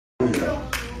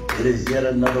It is yet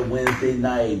another Wednesday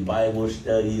night. Bible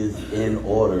study is in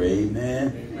order. Amen.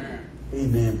 Amen.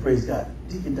 Amen. Praise God.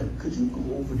 Deacon Doug, could you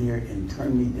go over there and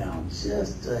turn me down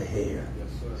just a hair? Yes,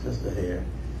 sir. Just a hair.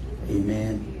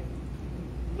 Amen.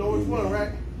 Know which one,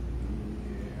 right?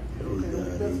 Praise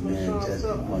God. Amen.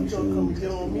 Testing 1, 2,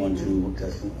 testing 1, 2,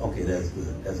 testing. Okay, that's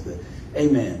good. That's good.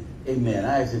 Amen. Amen.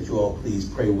 I ask that you all please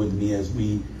pray with me as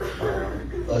we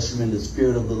usher in the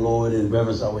Spirit of the Lord and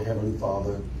reverence our Heavenly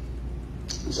Father.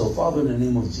 So, Father, in the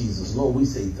name of Jesus, Lord, we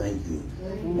say thank you.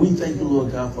 We thank you,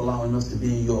 Lord God, for allowing us to be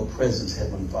in your presence,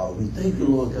 Heavenly Father. We thank you,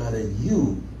 Lord God, that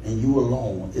you and you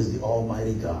alone is the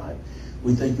Almighty God.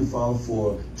 We thank you, Father,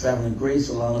 for traveling grace,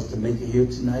 allowing us to make it here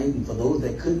tonight. And for those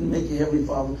that couldn't make it, Heavenly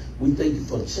Father, we thank you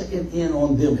for checking in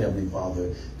on them, Heavenly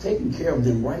Father, taking care of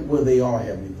them right where they are,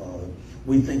 Heavenly Father.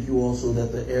 We thank you also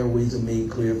that the airways are made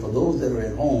clear. For those that are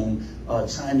at home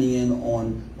chiming in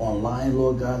online,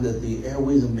 Lord God, that the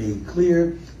airways are made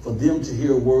clear for them to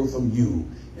hear a word from you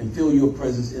and feel your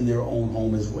presence in their own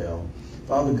home as well.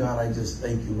 Father God, I just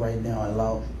thank you right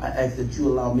now. I ask that you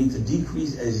allow me to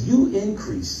decrease as you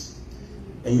increase,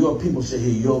 and your people shall hear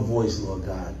your voice, Lord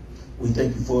God. We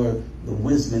thank you for the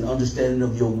wisdom and understanding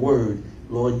of your word,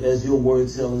 Lord, as your word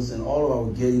tells us, in all of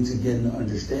our getting to get an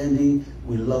understanding.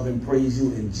 We love and praise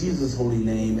you in Jesus' holy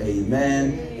name.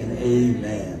 Amen and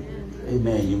amen.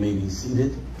 Amen. You may be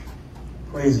seated.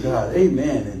 Praise God.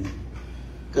 Amen. And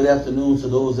good afternoon to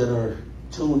those that are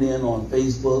tuned in on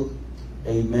Facebook.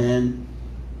 Amen.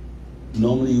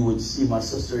 Normally you would see my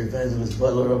sister Evangelist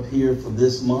Butler up here for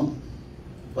this month.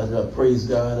 But praise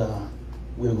God,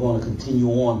 we're going to continue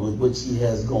on with what she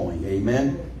has going.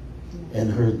 Amen. And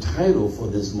her title for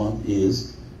this month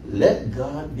is Let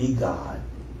God Be God.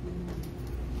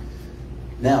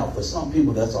 Now, for some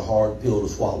people, that's a hard pill to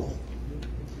swallow.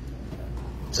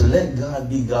 To let God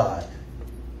be God.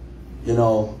 You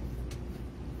know,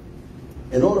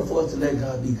 in order for us to let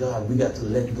God be God, we got to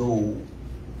let go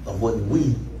of what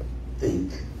we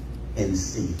think and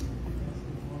see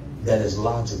that is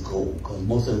logical. Because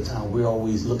most of the time, we're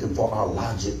always looking for our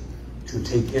logic to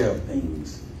take care of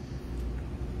things.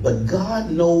 But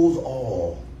God knows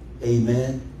all.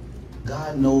 Amen.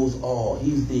 God knows all.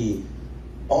 He's the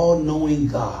all-knowing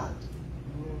God.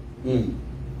 The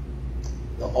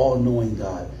all-knowing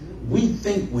God. We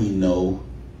think we know,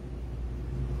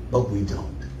 but we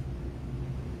don't.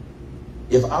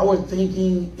 If our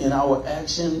thinking and our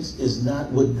actions is not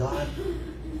what God's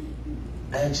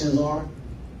actions are,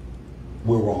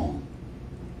 we're wrong.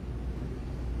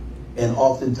 And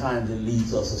oftentimes it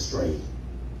leads us astray.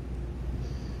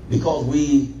 Because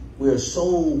we're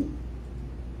so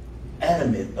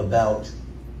adamant about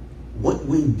what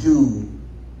we do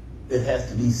that has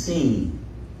to be seen,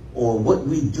 or what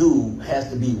we do has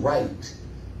to be right.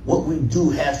 What we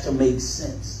do has to make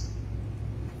sense.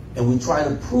 And we try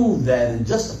to prove that and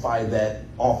justify that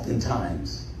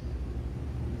oftentimes.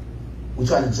 We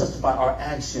try to justify our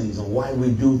actions and why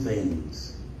we do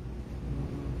things.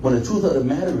 When the truth of the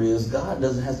matter is, God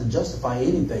doesn't have to justify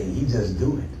anything. He just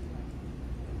do it.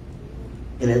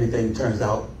 And everything turns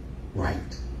out right.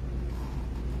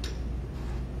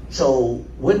 So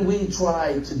when we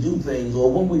try to do things, or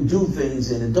when we do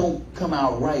things and it don't come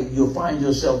out right, you'll find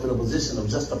yourself in a position of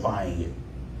justifying it.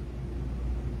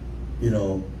 You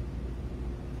know,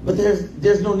 but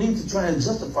there's no need to try and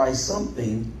justify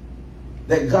something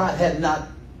that God had not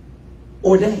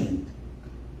ordained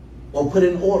or put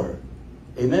in order.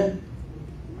 Amen?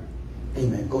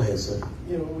 Amen. Go ahead, sir.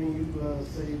 You know, when you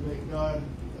say let God,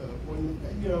 when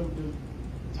you know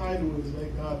the title is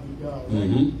Let God Be God, right?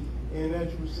 Mm-hmm. And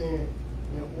as you were saying,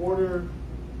 in order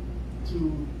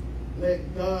to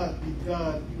let God be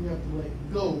God, you have to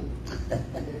let go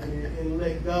and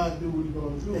let God do what He's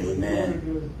going to do. Amen.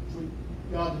 In order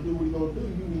for God to do what He's going to do,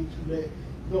 you need to let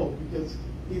go, because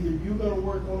either you're going to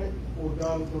work on it or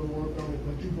God is going to work on it,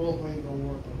 but you both ain't going to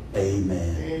work on it.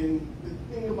 Amen. And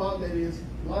the thing about that is,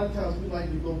 a lot of times we like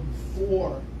to go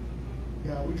before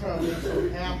God. We try to make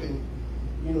something happen.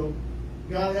 You know,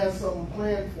 God has something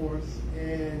planned for us,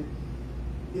 and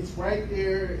it's right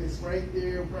there. It's right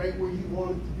there, right where He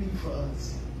wanted it to be for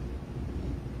us.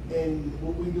 And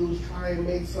what we do is try and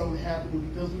make something happen.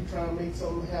 Because we try to make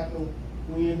something happen,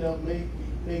 we end up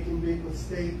making big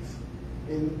mistakes.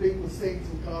 And the big mistakes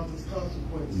can cause us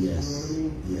consequences. Yes. You know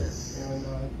what I mean? Yes.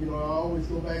 And, you know, I always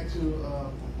go back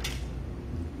to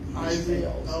Isaac.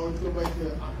 I always go back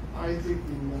to Isaac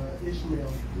and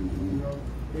Ishmael, you know,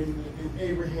 and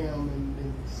Abraham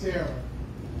and Sarah.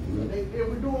 You know, they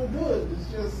were doing good.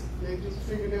 It's just they just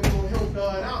figured they were going to help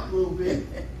God out a little bit.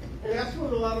 And that's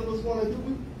what a lot of us want to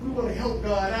do. We want to help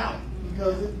God out.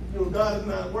 because God is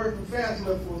not working fast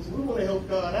enough for us. We want to help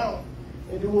God out.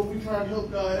 And then when we try to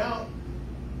help God out,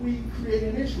 we create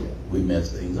an Ishmael. We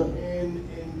mess things up. And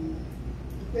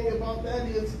the thing about that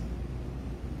is,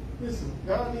 listen,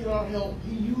 God needs our help.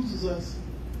 He uses us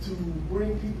to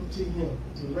bring people to Him,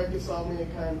 to reconcile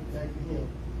mankind back to Him.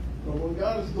 But when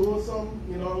God is doing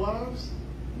something in our lives,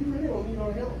 He really don't need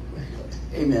our help.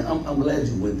 Amen. I'm glad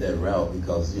you went that route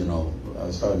because,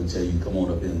 I started to tell you, come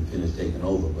on up and finish taking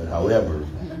over. But however,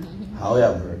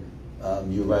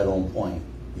 you're right on point.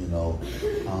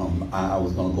 I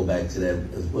was going to go back to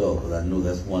that as well because I know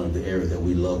that's one of the areas that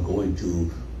we love going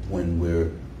to when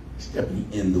we're stepping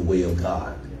in the way of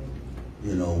God.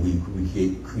 We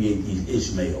create these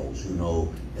Ishmaels,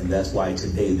 and that's why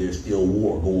today there's still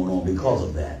war going on because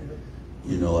of that.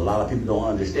 A lot of people don't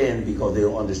understand because they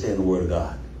don't understand the Word of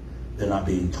God. They're not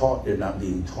being taught, they're not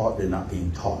being taught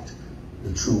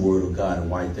the true Word of God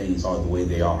and why things are the way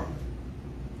they are.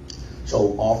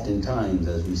 So oftentimes,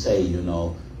 as we say,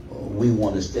 we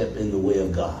want to step in the way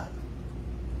of God.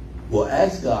 We'll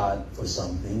ask God for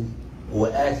something,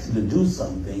 we'll ask Him to do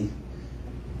something,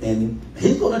 and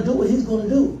He's going to do what He's going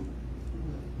to do.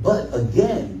 But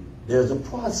again, there's a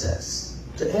process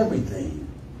to everything.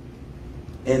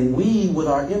 And we, with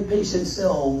our impatient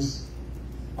selves,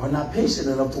 are not patient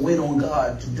enough to wait on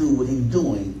God to do what He's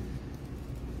doing.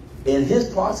 And His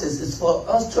process is for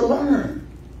us to learn.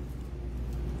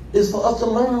 It's for us to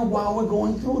learn while we're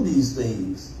going through these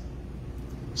things.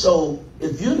 So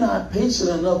if you're not patient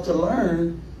enough to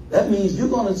learn, that means you're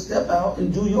going to step out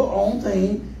and do your own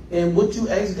thing. And what you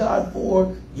asked God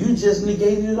for, you just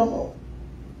negated it all.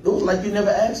 It was like you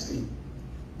never asked Him.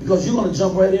 Because you're going to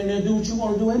jump right in there and do what you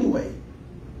want to do anyway.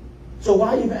 So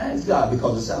why even ask God?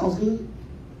 Because it sounds good?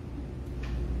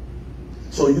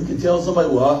 So you can tell somebody,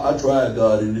 well, I tried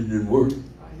God and it didn't work.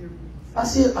 I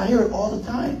hear it all the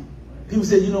time. People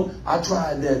say, I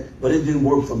tried that, but it didn't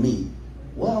work for me.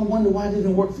 Well, I wonder why it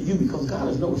didn't work for you, because God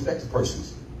has no respect to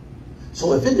persons.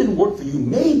 So if it didn't work for you,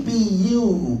 maybe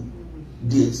you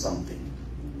did something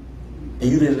and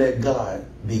you didn't let God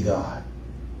be God.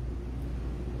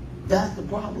 That's the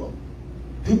problem.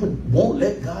 People won't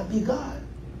let God be God.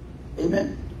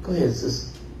 Amen. Go ahead,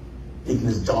 sis.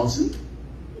 Deaconess Johnson.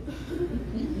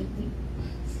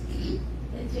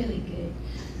 That's really good.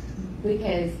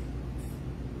 Because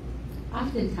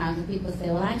oftentimes when people say,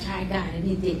 well, I tried God and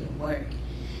it didn't work.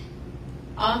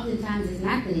 Oftentimes it's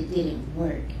not that it didn't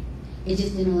work. It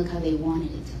just didn't look how they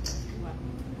wanted it to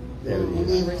look. And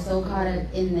they were so caught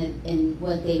up in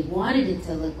what they wanted it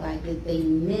to look like that they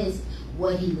missed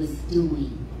what He was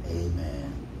doing. Amen.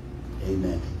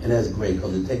 Amen. And that's great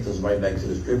because it takes us right back to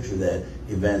the scripture that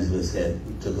Evangelist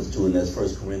took us to, and that's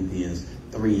 1 Corinthians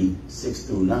 3, 6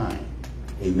 through 9.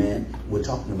 Amen. We're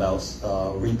talking about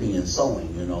reaping and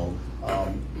sowing,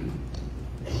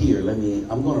 Here,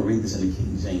 I'm going to read this in the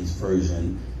King James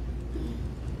Version.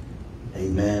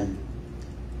 Amen.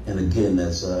 And again,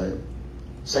 that's 2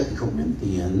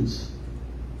 Corinthians.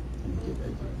 Let me get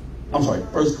back there. I'm sorry,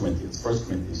 1 Corinthians. 1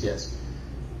 Corinthians, yes.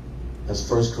 That's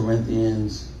 1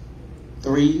 Corinthians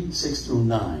 3, 6 through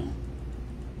 9.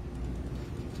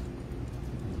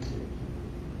 Okay.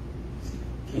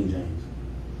 King James.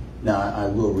 Now, I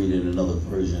will read it in another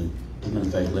version. As a matter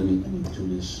of fact, let me do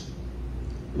this.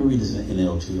 Let me read this in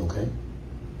NLT, okay?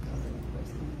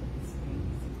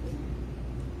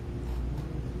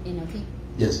 NLT?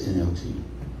 Yes, NLT.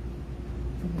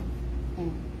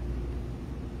 Okay.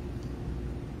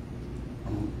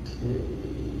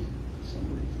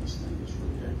 Somebody just think it's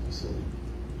really acting silly.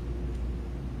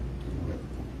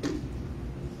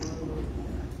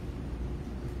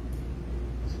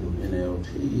 So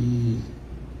NLT.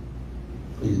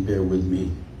 Please bear with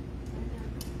me.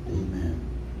 Amen.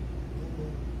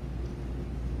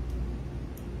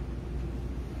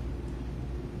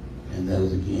 And that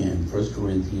is again 1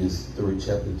 Corinthians 3,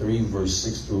 chapter 3, verse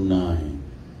 6 through 9.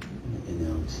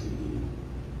 NLT.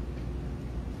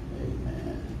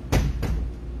 Amen.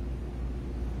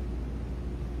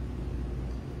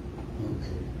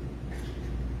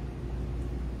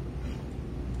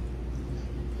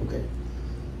 Okay.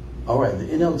 All right. The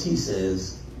NLT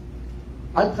says,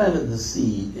 I planted the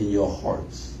seed in your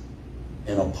hearts,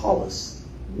 and Apollos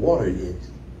watered it,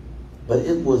 but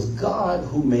it was God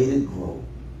who made it grow.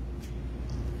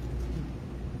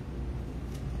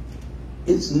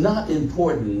 It's not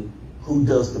important who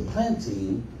does the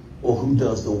planting or who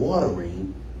does the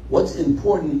watering. What's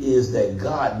important is that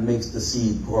God makes the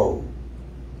seed grow.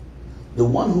 The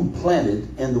one who planted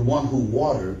and the one who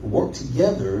watered work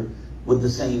together with the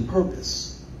same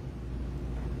purpose.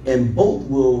 And both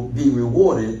will be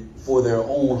rewarded for their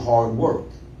own hard work.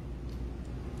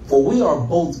 For we are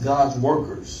both God's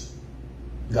workers,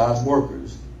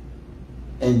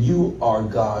 and you are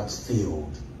God's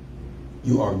field.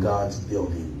 You are God's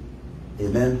building.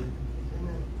 Amen?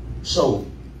 Amen. So,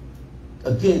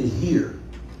 again, here,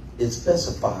 it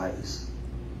specifies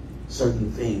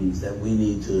certain things that we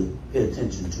need to pay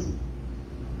attention to.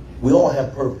 We all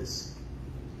have purpose.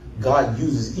 God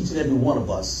uses each and every one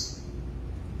of us.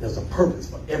 There's a purpose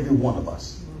for every one of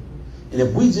us. And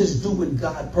if we just do what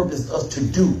God purposed us to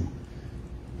do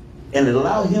and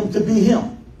allow him to be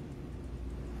him,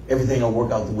 everything will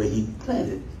work out the way he planned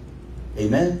it.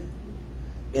 Amen?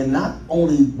 And not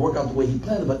only work out the way he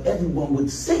planned it, but everyone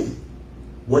would see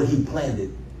what he planned it.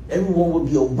 Everyone would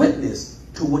be a witness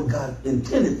to what God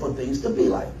intended for things to be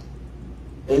like.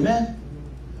 Amen?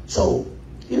 So,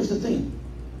 here's the thing.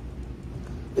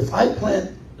 If I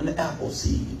plant an apple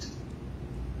seed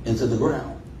into the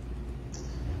ground,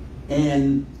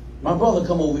 and my brother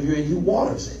come over here and he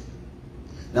waters it.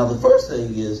 Now, the first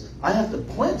thing is I have to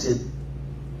plant it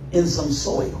in some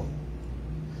soil.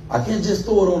 I can't just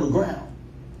throw it on the ground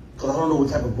because I don't know what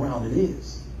type of ground it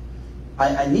is.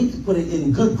 I need to put it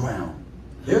in good ground.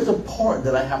 There's a part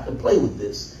that I have to play with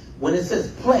this. When it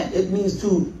says plant, it means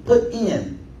to put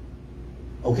in,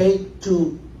 okay,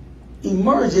 to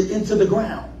immerse it into the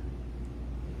ground.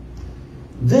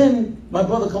 Then my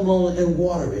brother come along and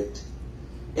water it.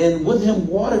 And with him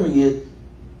watering it,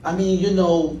 I mean, you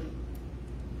know,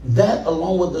 that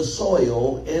along with the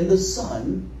soil and the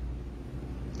sun,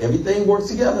 everything works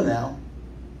together now.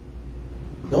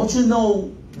 Don't you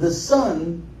know the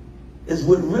sun is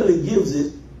what really gives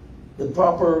it the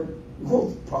proper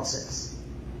growth process?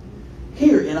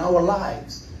 Here in our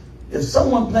lives, if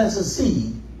someone plants a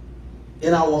seed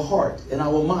in our heart, in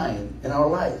our mind, in our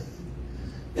life,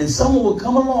 and someone will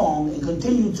come along and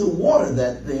continue to water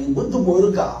that thing with the word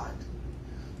of God,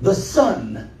 the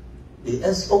sun, the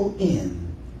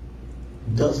S-O-N,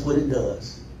 does what it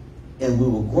does. And we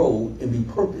will grow and be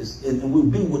purposed, and we'll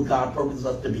be what God purposed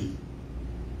us to be.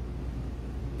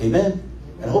 Amen?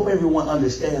 And I hope everyone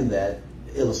understands that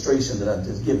illustration that I've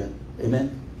just given.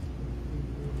 Amen?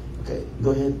 Okay, go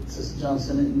ahead, Sister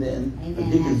Johnson, and then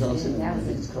Deacon Johnson. That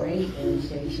was a great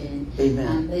illustration.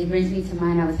 Amen. It brings me to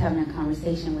mind, I was having a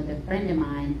conversation with a friend of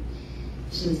mine.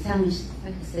 She was telling me, she's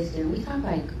like a sister, and we talk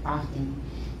like often.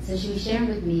 So she was sharing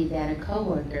with me that a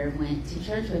coworker went to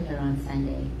church with her on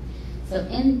Sunday. So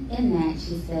in that,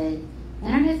 she said,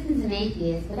 and her husband's an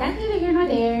atheist, but that's neither here nor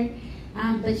there.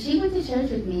 But she went to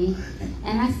church with me,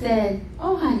 and I said,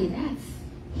 oh, honey, that's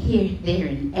here, there,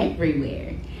 and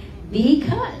everywhere.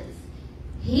 Because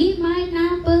he might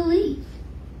not believe,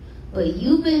 but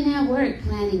you've been at work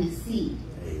planting a seed.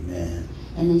 Amen.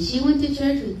 And then she went to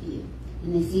church with you,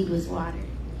 and the seed was watered.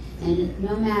 And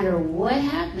no matter what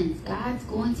happens, God's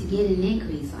going to get an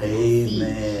increase on that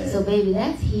seed. So, baby,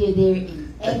 that's here, there,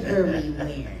 and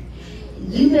everywhere.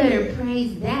 You better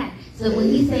praise that. So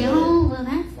when you say, oh, well,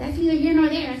 that's neither here nor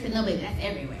there, I said, no, baby, that's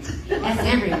everywhere. That's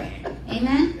everywhere.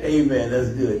 Amen? Amen. That's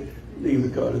good. Leave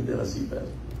the card, and then I see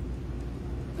Pastor.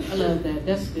 I love that.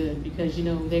 That's good because, you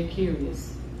know, they're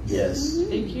curious. Yes.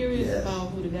 They're curious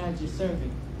about who the God you're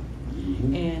serving.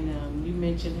 Mm-hmm. And you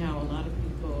mentioned how a lot of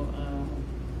people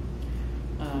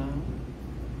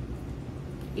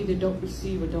either don't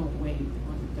receive or don't wait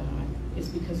on God. It's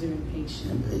because they're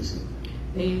impatient.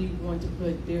 They want to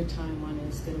put their time on it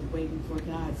instead of waiting for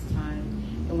God's time.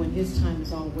 And when his time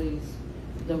is always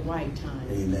the right time.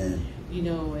 Amen. You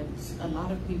know, it's a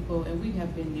lot of people, and we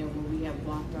have been there where we have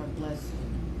blocked our blessing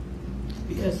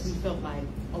because we felt like,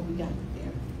 oh, we got to be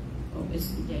there. Oh,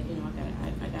 it's, yeah, you know,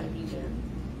 I gotta be there.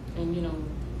 And, you know,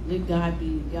 let God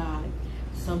be God.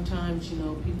 Sometimes, you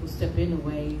know, people step in a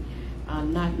way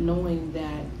not knowing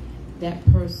that that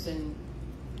person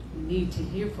need to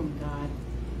hear from God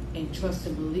and trust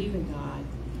and believe in God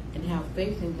and have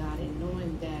faith in God and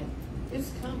knowing that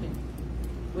it's coming.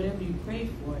 Whatever you pray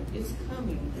for, it's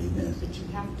coming. Amen. But you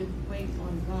have to wait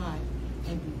on God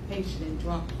and be patient and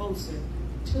draw closer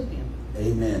to him.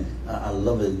 Amen. I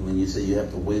love it when you say you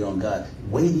have to wait on God.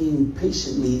 Waiting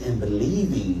patiently and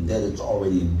believing that it's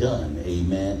already done.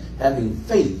 Amen. Having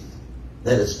faith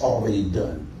that it's already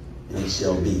done. And it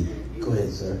shall be. Go ahead,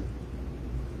 sir.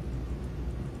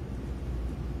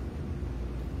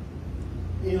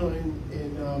 You know,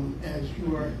 and as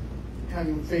you are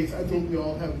having faith, I think we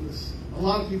all have this. A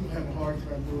lot of people have a hard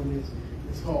time doing this.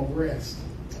 It's called rest.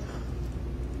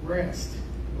 Rest.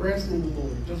 Rest in the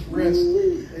Lord. Just rest.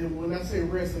 And when I say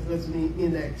rest, it doesn't mean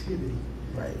inactivity.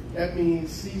 Right. That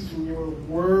means cease from your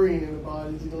worrying about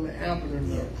is it going to happen or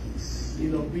not. You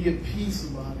know, be at peace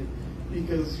about it.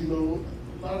 Because, you know,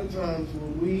 a lot of times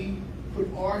when we put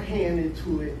our hand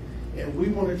into it and we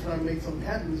want to try and make something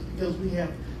happen, is because we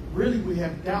have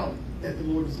doubt that the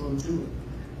Lord is going to do it.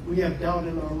 We have doubt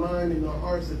in our mind and our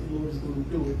hearts that the Lord is going to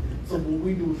do it. So what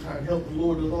we do is try to help the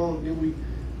Lord along. Then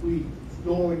we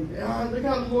go and, look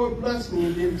how the Lord blessed me.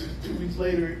 And then 2 weeks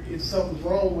later, if something's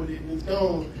wrong with it and it's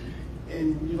gone,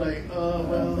 and you're like,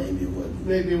 well,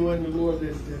 maybe it wasn't the Lord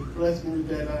that blessed me with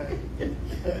that.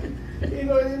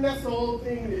 And that's the whole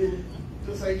thing. And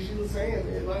just like she was saying,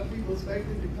 man, a lot of people expect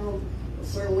it to come a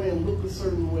certain way and look a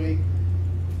certain way.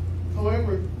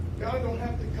 However, God don't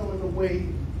have to come in a way,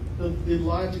 the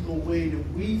logical way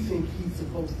that we think he's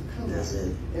supposed to come. That's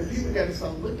it. And people got to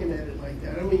start looking at it like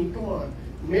that. I mean, come on.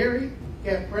 Mary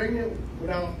got pregnant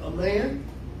without a man.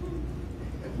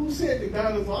 Who said that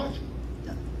God is logical?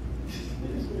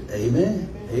 Amen.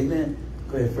 Amen.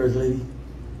 Go ahead, First Lady.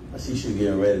 I see you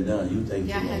getting ready done. You think?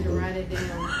 Yeah, I had to write it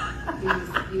down.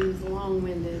 He was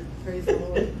long-winded. Praise the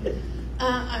Lord.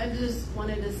 I just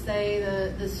wanted to say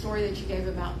the story that you gave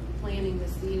about planting the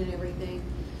seed and everything.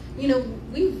 You know,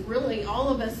 we've really, all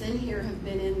of us in here have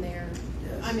been in there.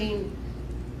 Yes. I mean,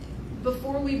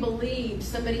 before we believed,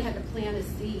 somebody had to plant a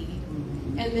seed.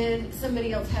 Mm-hmm. And then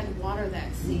somebody else had to water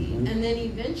that seed. Mm-hmm. And then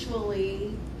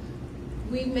eventually,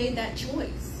 we made that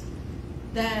choice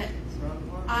that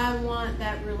I want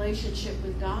that relationship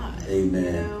with God. Amen.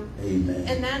 You know? Amen.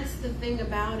 And that's the thing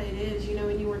about it is, you know,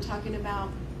 when you were talking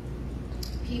about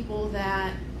people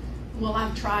that, well,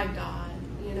 I've tried God.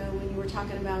 You know, when you were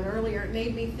talking about earlier, it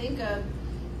made me think of,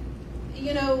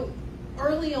 you know,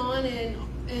 early on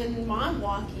in my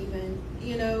walk even,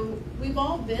 you know, we've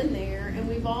all been there and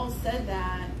we've all said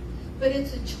that, but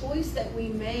it's a choice that we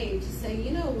made to say,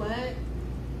 you know what,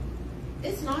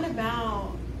 it's not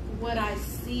about what I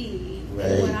see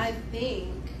and what I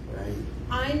think. Right.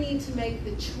 I need to make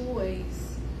the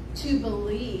choice to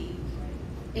believe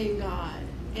in God.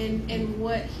 And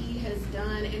what he has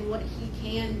done and what he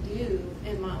can do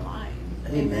in my life.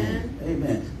 Amen.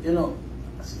 Amen. You know,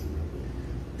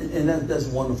 and that's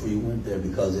wonderful you went there,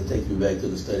 because it takes me back to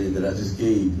the study that I just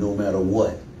gave, no matter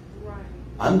what. Right.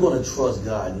 I'm going to trust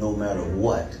God no matter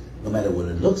what. No matter what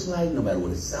it looks like, no matter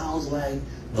what it sounds like,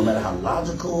 no matter how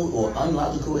logical or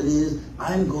unlogical it is,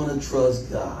 I'm going to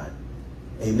trust God.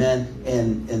 Amen.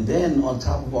 And then on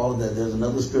top of all of that, there's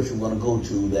another scripture we're going to go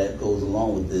to that goes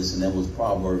along with this, and that was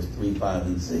Proverbs 3, 5,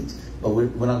 and 6. But we're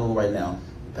not going to go right now.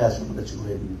 Pastor, I'm going to let you go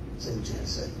ahead and say what you have to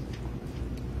say.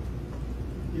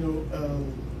 You know,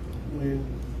 when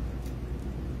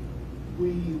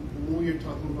we are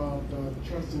talking about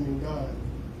trusting in God,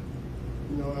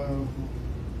 you know,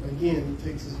 again, it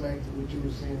takes us back to what you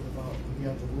were saying about we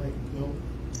have to let go.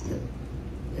 Yeah.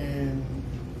 And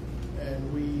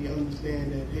we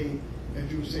understand that, hey,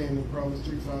 as you were saying in Proverbs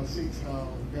 3, 5, 6, how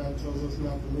God tells us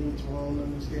not to lean to our own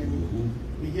understanding. Mm-hmm.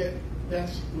 But yet,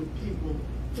 that's what people,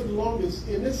 for the longest,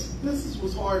 and this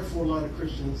was hard for a lot of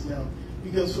Christians now,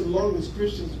 because for the longest,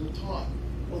 Christians were taught,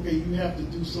 okay, you have to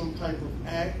do some type of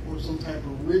act or some type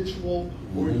of ritual,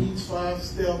 or these 5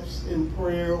 steps in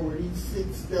prayer, or these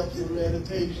 6 steps in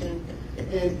meditation.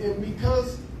 And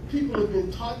because people have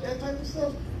been taught that type of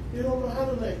stuff, they don't know how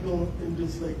to let go and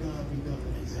just let God be God.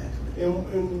 Exactly.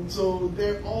 And so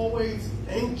they're always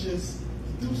anxious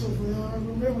to do something. I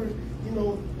remember, you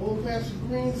know, old Pastor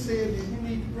Green said that you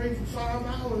need to pray for 5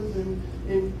 hours, and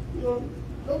you know,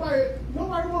 nobody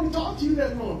want to talk to you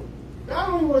that long. I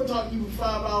don't even want to talk to you for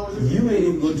 5 hours. You ain't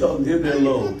even going to talk to him that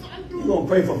long. You're going to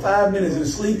pray for 5 minutes and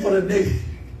sleep for the day.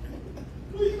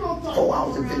 4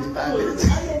 hours and 55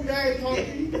 minutes. I know guys talk to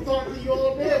you. He can talk to you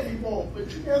all day if he wants,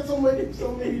 but you got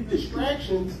so many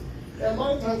distractions that a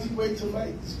lot of times he waits till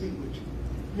night to speak with you,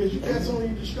 because you got so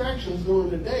many distractions during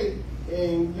the day,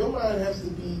 and your mind has to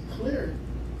be clear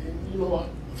and, you know,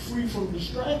 free from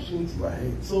distractions,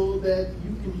 right? So that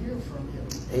you can hear from him.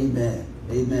 Amen.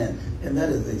 Amen. And that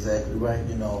is exactly right.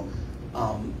 You know,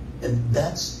 and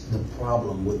that's the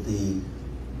problem with the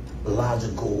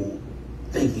logical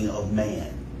thinking of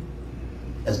man.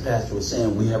 As Pastor was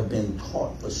saying, we have been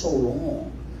taught for so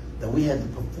long that we had to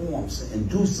perform and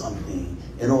do something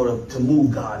in order to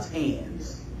move God's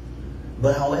hands.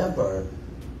 But however,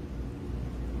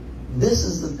 this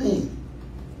is the thing.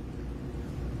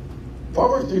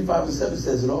 Proverbs 3, 5, and 7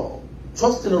 says it all.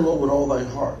 Trust in the Lord with all thy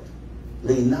heart.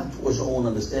 Lean not towards your own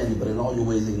understanding, but in all your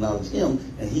ways acknowledge him,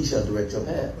 and he shall direct your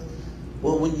path.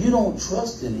 Well, when you don't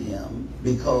trust in him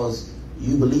because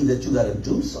you believe that you got to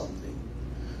do something,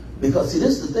 because see,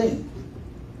 this is the thing.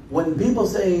 When people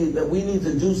say that we need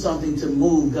to do something to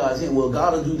move God's hand, well,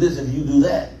 God will do this if you do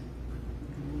that.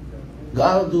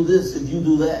 God will do this if you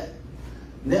do that.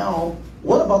 Now,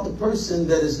 what about the person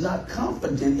that is not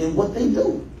confident in what they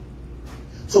do?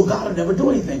 So God will never do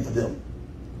anything for them.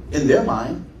 in their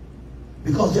mind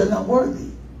because they're not worthy.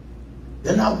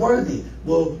 They're not worthy.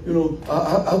 Well, you know,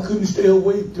 I couldn't stay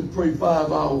awake to pray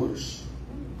 5 hours.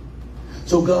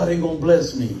 So God ain't going to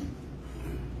bless me.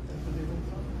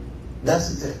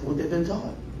 That's exactly what they've been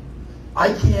taught.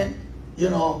 I can't, you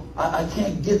know, I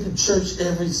can't get to church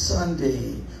every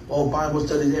Sunday or Bible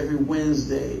studies every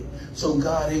Wednesday. So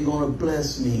God ain't going to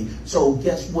bless me. So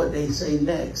guess what they say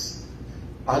next?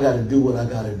 I got to do what I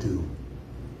got to do.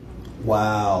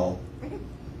 Wow.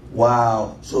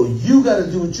 Wow. So you got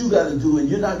to do what you got to do, and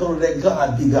you're not going to let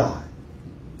God be God.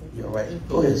 You're right.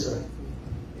 Go ahead, sir.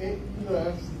 And, you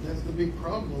know, that's the big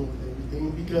problem with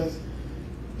everything, because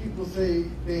people say,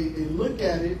 they look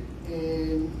at it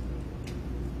and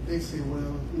they say,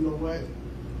 well, you know what?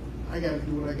 I got to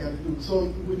do what I got to do. So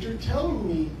what you're telling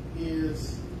me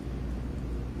is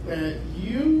that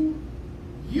you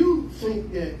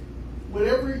think that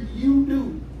whatever you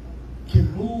do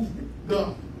can move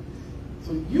God.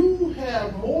 So you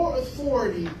have more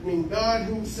authority than God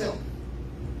himself.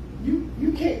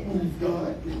 You can't move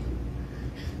God.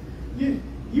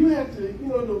 You have to, you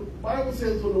know, the Bible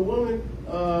says for the woman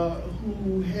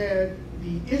who had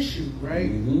the issue, right?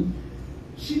 Mm-hmm.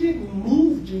 She didn't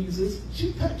move Jesus.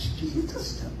 She touched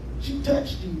Jesus. She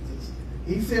touched Jesus.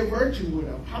 He said virtue with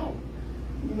her power.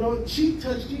 You know, she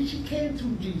touched Jesus. She came to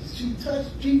Jesus. She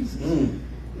touched Jesus.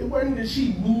 It wasn't that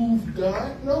she moved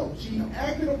God. No, she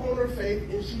acted upon her faith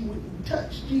and she would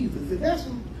touch Jesus. And that's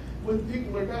what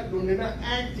people are not doing. They're not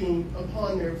acting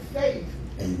upon their faith.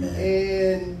 Amen.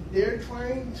 And they're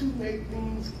trying to make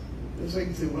things, it's like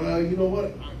you say, well, you know what?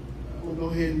 I'm going to go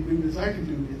ahead and do this. I can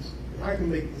do this. I can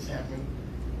make this happen.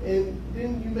 And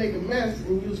then you make a mess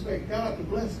and you expect God to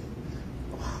bless it.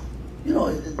 Wow. You know,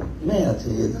 man, I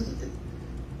tell you,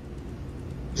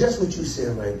 just what you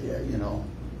said right there, you know.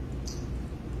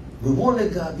 We won't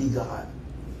let God be God.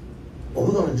 But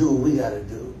we're going to do what we got to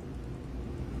do.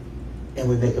 And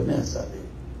we make a mess of it.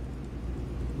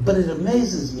 But it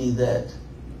amazes me that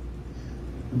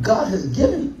God has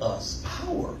given us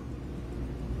power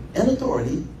and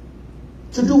authority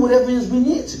to do whatever it is we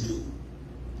need to do.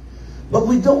 But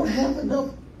we don't have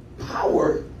enough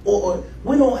power, or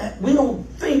we don't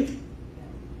think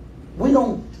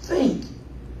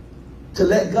to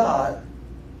let God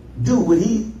do what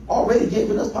he already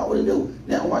given us power to do.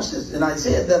 Now watch this. And I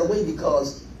say it that way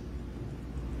because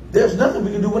there's nothing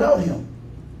we can do without him.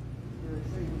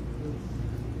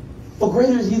 For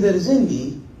greater is he that is in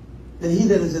me than he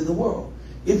that is in the world.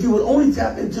 If you would only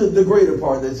tap into the greater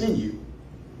part that's in you,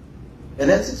 and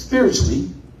that's spiritually,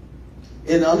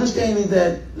 in understanding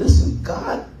that, listen,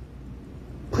 God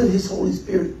put his Holy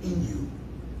Spirit in you.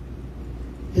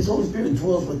 His Holy Spirit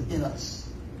dwells within us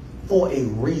for a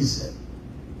reason.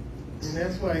 And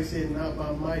that's why he said, not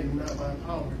by might and not by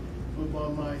power, but by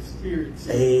my spirit.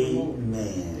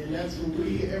 Amen. And that's when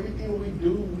everything we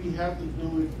do, we have to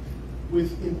do it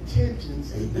with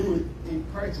intentions and do it in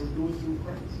Christ, or do it through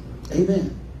Christ.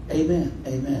 Amen. Amen.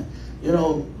 Amen. You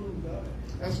know,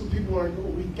 that's what people are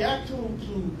doing. We got to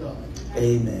include God.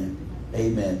 Amen.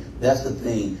 Amen. That's the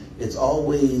thing. It's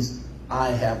always I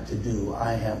have to do,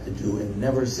 and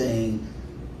never saying,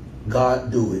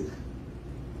 God, do it.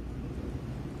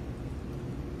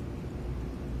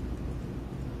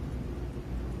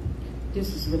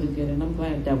 This is really good, and I'm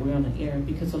glad that we're on the air,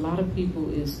 because a lot of people,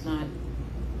 it's not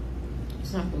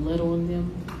belittling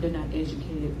them. They're not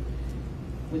educated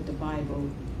with the Bible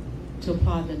to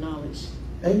apply the knowledge.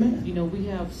 Amen. You know, we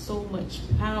have so much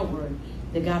power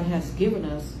that God has given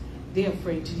us, they're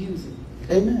afraid to use it.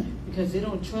 Amen. Because they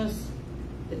don't trust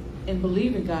and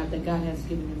believe in God, that God has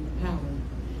given them the power.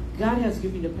 God has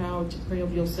given you the power to pray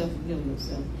over yourself and heal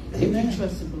yourself. Amen. If you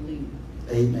trust and believe.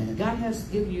 Amen. God has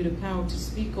given you the power to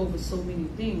speak over so many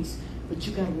things, but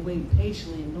you got to wait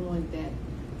patiently, knowing that,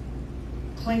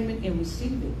 claim it and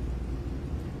receive it.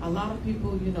 A lot of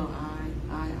people, you know,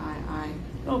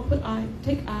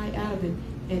 take I out of it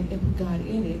and put God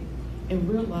in it and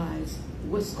realize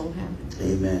what's going to happen.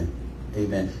 Amen.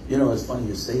 Amen. You know, it's funny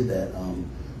you say that,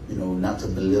 you know, not to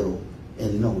belittle.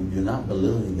 And no, you're not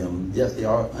belittling them. Yes, they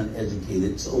are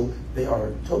uneducated, so they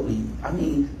are totally, I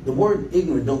mean, the word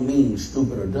ignorant don't mean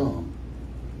stupid or dumb.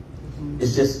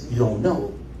 It's just you don't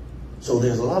know. So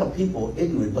there's a lot of people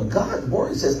ignorant, but God's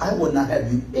word says, I will not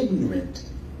have you ignorant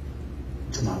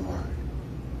to my word.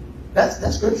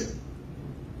 That's scripture.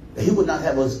 That he would not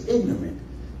have us ignorant,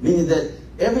 meaning that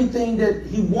everything that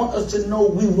he wants us to know,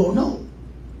 we will know.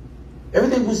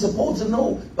 Everything we're supposed to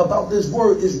know about this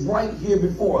word is right here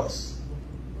before us.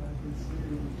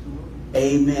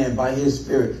 Amen. By his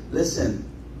spirit. Listen,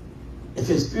 if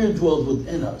his spirit dwells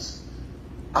within us,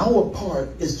 our part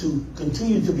is to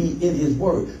continue to be in his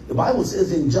word. The Bible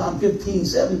says in John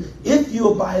 15:7, if you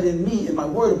abide in me and my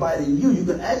word abide in you, you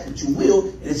can ask what you will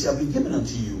and it shall be given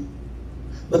unto you.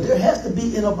 But there has to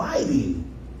be an abiding.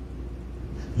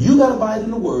 You got to abide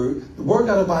in the word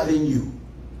got to abide in you.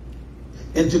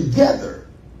 And together,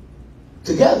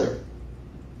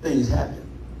 things happen.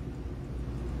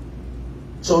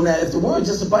 So now if the word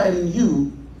just abide in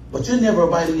you, but you're never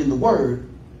abiding in the word,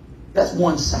 that's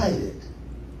one-sided.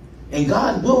 And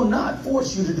God will not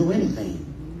force you to do anything.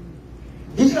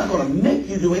 He's not going to make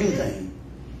you do anything.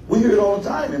 We hear it all the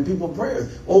time in people's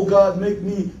prayers. Oh, God, make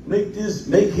me, make this,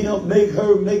 make him, make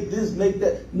her, make this, make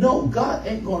that. No, God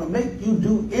ain't going to make you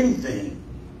do anything.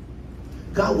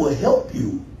 God will help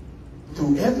you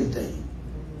through everything.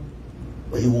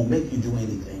 But he won't make you do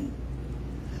anything.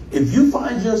 If you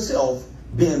find yourself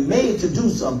being made to do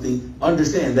something,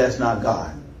 understand that's not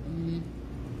God.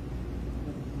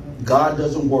 God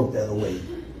doesn't work that way.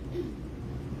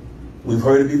 We've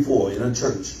heard it before in a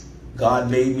church. God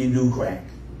made me do crack.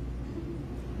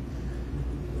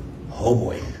 Oh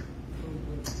boy.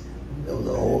 There was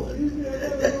a whole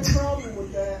problem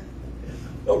with that.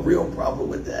 A real problem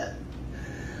with that.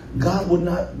 God would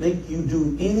not make you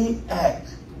do any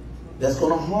act that's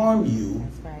going to harm you,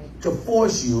 to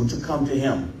force you to come to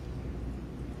him.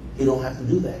 He don't have to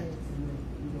do that.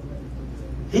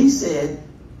 He said,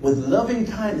 with loving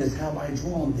kindness have I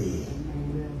drawn thee.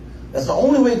 That's the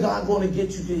only way God's going to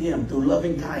get you to him, through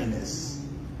loving kindness.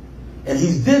 And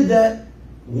he's did that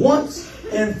once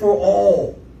and for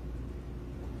all.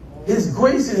 His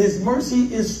grace and his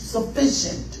mercy is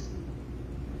sufficient.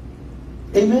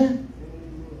 Amen.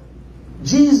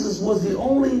 Jesus was the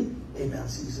only, amen,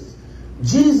 Jesus.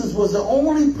 Jesus was the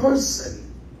only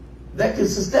person that could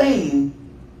sustain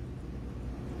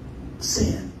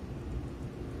sin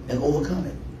and overcome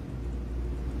it.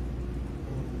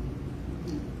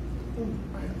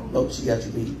 Oh, she got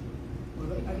you beat.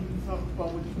 Well, I didn't talk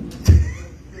about what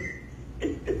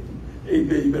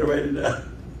Amen. You better write it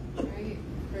down. Right.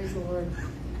 Praise the Lord.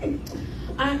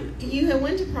 You had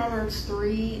went to Proverbs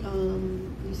 3,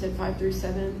 you said 5 through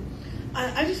 7.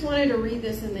 I just wanted to read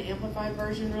this in the Amplified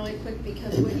version really quick,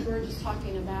 because what you were just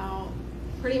talking about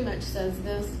pretty much says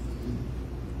this.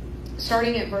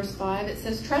 Starting at verse 5, it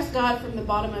says, trust God from the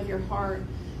bottom of your heart.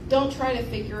 Don't try to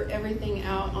figure everything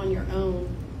out on your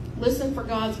own. Listen for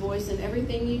God's voice in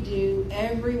everything you do,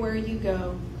 everywhere you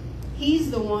go. He's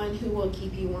the one who will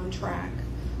keep you on track.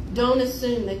 Don't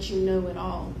assume that you know it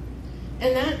all.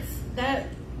 And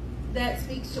that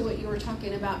speaks to what you were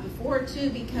talking about before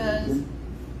too, because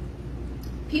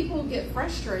people get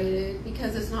frustrated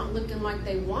because it's not looking like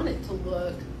they want it to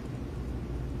look.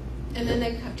 And then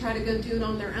they try to go do it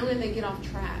on their own and they get off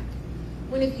track.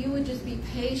 When if you would just be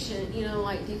patient,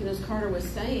 like Deaconess Carter was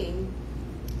saying,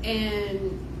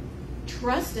 and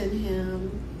trust in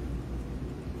him,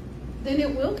 then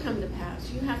it will come to pass.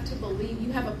 You have to believe.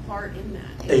 You have a part in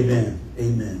that. Amen.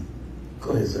 Amen.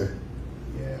 Go ahead, sir.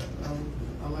 Yeah,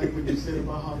 I like what you said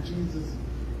about how Jesus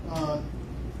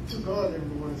took on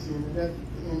everyone's sin.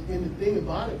 And the thing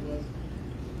about it was,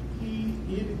 he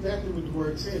did exactly what the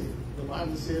word said. The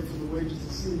Bible said, for the wages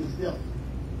of sin is death.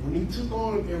 When he took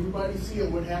on everybody's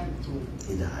sin, what happened to him?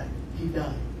 He died. He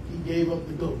died. He gave up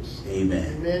the ghost.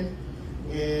 Amen. Amen.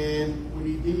 And what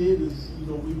he did is,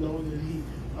 we know that he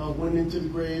went into the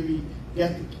grave. He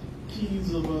got the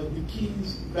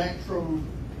keys back from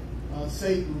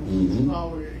Satan, his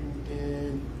power,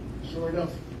 and sure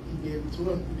enough, he gave it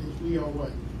to us, because we are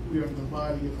what? We are the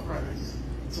body of Christ.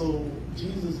 So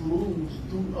Jesus moves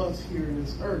through us here in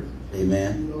this earth.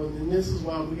 Amen. And this is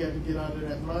why we got to get out of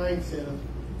that mindset of,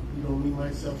 me,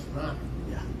 myself, and I.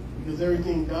 Yeah. Because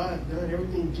everything God done,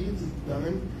 everything Jesus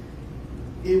done,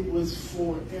 it was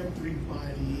for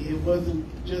everybody. It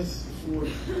wasn't just for,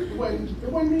 it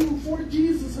wasn't even for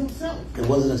Jesus himself. It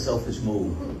wasn't a selfish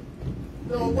move.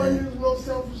 No, there was no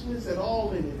selfishness at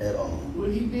all in it. At all.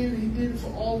 What he did it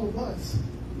for all of us.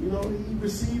 He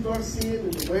received our sin,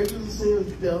 and the wages of sin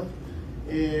is death.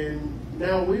 And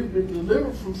now we've been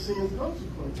delivered from sin's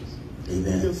consequences.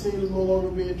 Amen. Because sin is no longer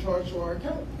being charged to our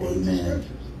account. Amen.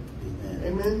 Amen.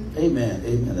 Amen. Amen.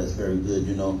 Amen. That's very good.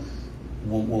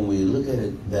 When we look at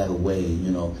it that way,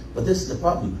 but this is the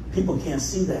problem. People can't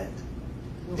see that.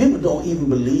 People don't even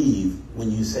believe when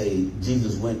you say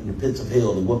Jesus went in the pits of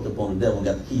hell and whooped up on the devil and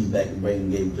got the keys back and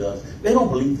gave them to us. They don't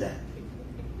believe that.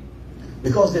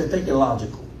 Because they're thinking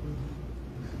logical.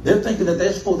 They're thinking that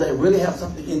they're supposed to really have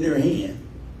something in their hand,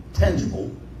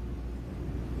 tangible.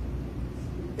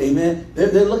 Amen.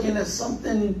 They're looking at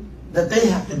something that they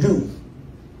have to do.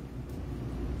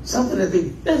 Something that they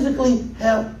physically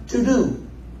have to do.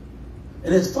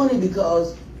 And it's funny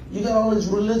because you got all these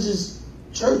religious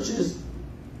churches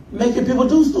making people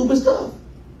do stupid stuff.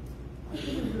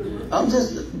 I'm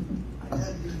just...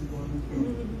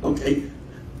 Okay.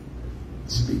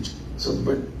 Speech. So,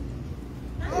 Brittany.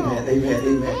 Amen, amen,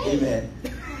 amen, amen.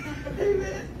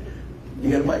 Amen. You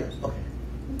got a mic? Okay.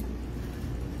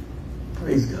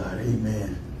 Praise God.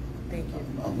 Amen. Thank you.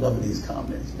 I'm loving these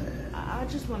comments, man. I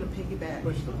just want to piggyback.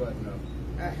 Push the button up.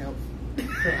 That helps.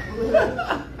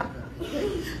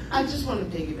 I just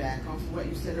want to piggyback off of what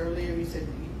you said earlier. You said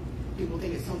people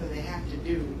think it's something they have to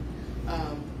do.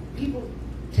 People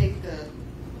take the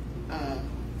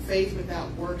faith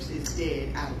without works is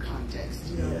dead out of context.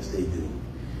 Yes, they do.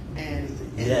 And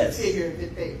yes. They figure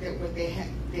that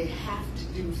they have to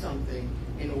do something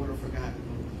in order for God to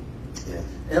move. Yeah.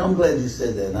 And I'm glad you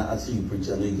said that. And I see you preach.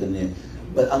 I know you can there.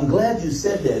 But I'm glad you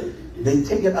said that. They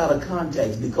take it out of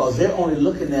context because they're only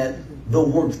looking at the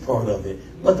works part of it.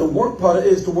 But the work part of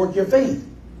it is to work your faith.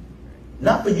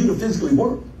 Not for you to physically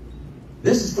work.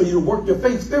 This is for you to work your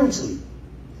faith spiritually.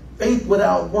 Faith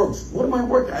without works. What am I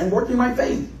working? I'm working my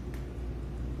faith.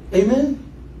 Amen?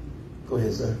 Go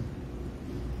ahead, sir.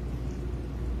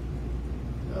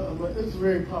 It's a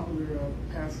very popular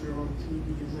pastor on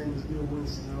TV. His name is Bill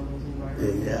Winston. I don't know if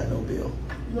anybody. Yeah, I know Bill.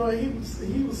 You know,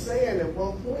 he was saying at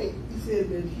one point, he said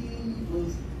that he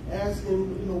was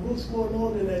asking, you know, what's going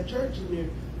on in that church in there?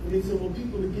 And they said, well,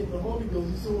 people are getting the Holy Ghost.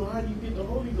 He said, well, how do you get the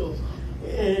Holy Ghost?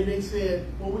 And they said,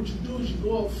 well, what you do is you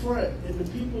go up front, and the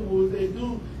people, what they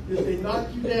do is they knock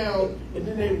you down, and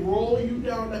then they roll you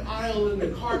down the aisle in the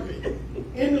carpet.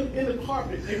 In the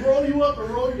carpet. They roll you up and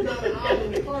roll you down the aisle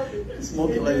in the carpet.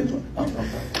 Smoking like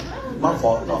my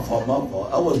fault.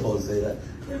 I wasn't supposed to say that.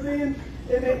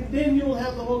 And then you don't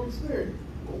have the Holy Spirit.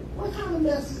 What kind of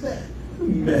mess is that?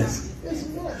 Mess. It's a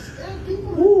mess. And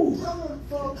people Ooh. are telling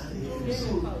folks to do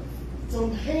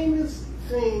some heinous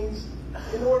things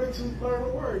in order to learn the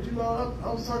word. You know,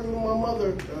 I was talking to my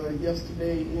mother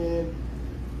yesterday, and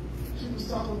she was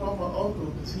talking about my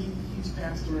uncle because he's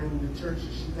pastoring the church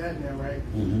that she's at now, right?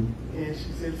 Mm-hmm. And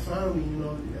she said, finally, you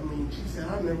know, I mean, she said,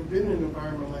 I've never been in an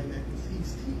environment like that because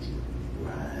he's teaching.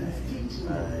 Right. He's teaching.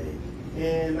 Right.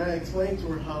 And I explained to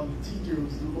her how the teacher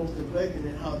was the most neglected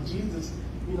and how Jesus,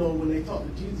 you know, when they talked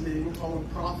to Jesus, they didn't call him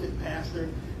prophet, pastor,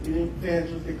 they didn't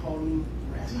evangelist, they called him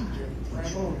teacher.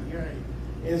 Right on,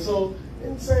 right. And so,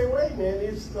 in the same way, man,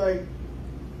 it's like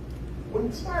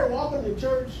when somebody walking to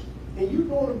church and you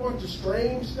doing a bunch of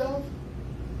strange stuff,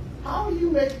 how are you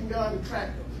making God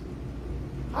attractive?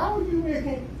 How are you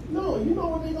making... No, you know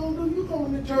what they're going to do? You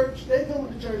come to church, they come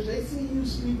to church, they see you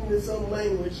speaking in some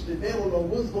language that they don't know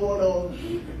what's going on.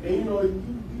 And, you know,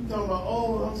 you talking about,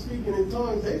 oh, I'm speaking in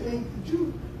tongues. They think that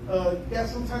you got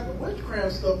some type of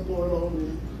witchcraft stuff going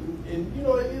on. And you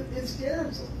know, it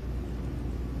scares them.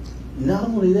 Not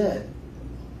only that,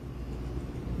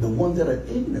 the ones that are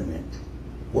ignorant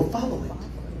will follow it.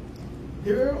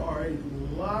 There are a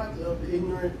lot of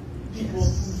ignorant people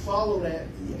who follow that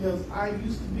because I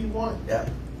used to be one. Yeah.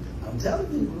 I'm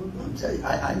telling you.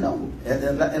 I know.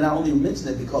 And I only mention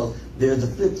it because there's a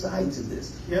flip side to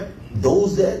this. Yep.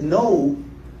 Those that know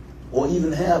or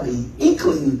even have an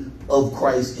inkling of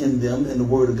Christ in them and the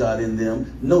Word of God in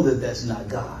them know that that's not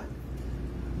God.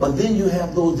 But then you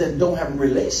have those that don't have a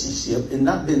relationship and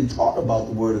not been taught about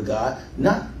the Word of God,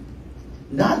 not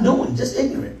knowing, just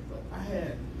ignorant.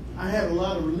 I had a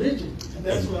lot of religion.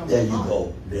 That's what I was There taught. you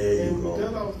go. There you and go.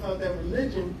 Because I was taught that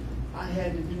religion, I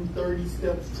had to do 30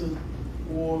 steps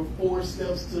or 4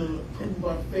 steps to prove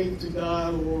my faith to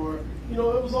God, or, you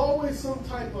know, it was always some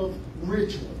type of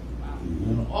ritual. Mm-hmm.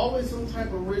 You know, always some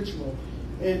type of ritual.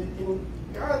 And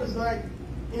God is not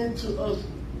into us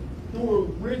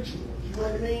doing rituals. You know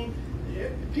what I mean?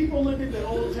 People look at the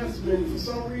Old Testament, and for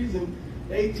some reason,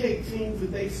 they take things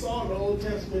that they saw in the Old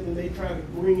Testament and they try to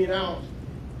bring it out.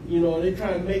 You know, they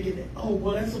try to make it, oh,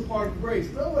 well, that's a part of grace.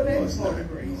 No, it ain't part of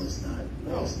grace. No, it's not.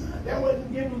 No, it's not. That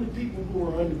wasn't given to people who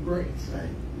are under grace. Right.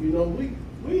 You know,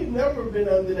 we've never been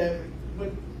under that,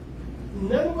 but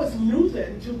none of us knew that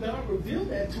until God revealed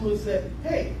that to us that,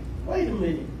 hey, wait a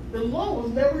minute, the law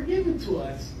was never given to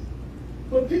us.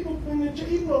 But people in the church,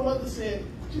 even my mother said,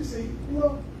 she said, you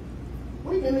know,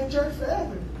 we've been in church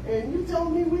forever, and you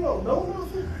telling me we don't know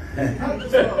nothing? I just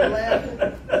started laughing.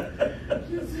 I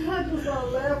just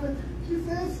started laughing. She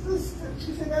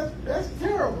said, that's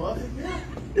terrible. I said,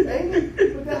 yeah, ain't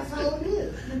it? But that's how it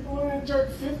is. People are in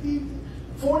church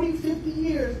 40, 50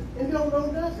 years and don't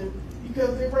know nothing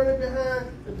because they're running behind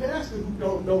the pastor who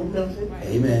don't know nothing.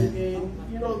 Amen.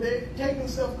 And you know, they're taking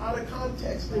stuff out of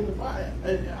context in the Bible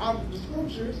and out of the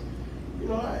scriptures. You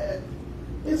know,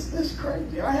 It's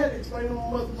crazy. I had to explain to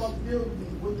my mother about the deal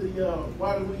with the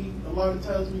why do we a lot of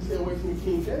times we stay away from the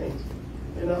King James,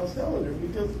 and I was telling her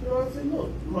because I said, look,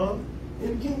 Mom,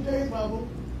 in the King James Bible,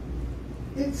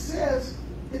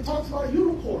 it talks about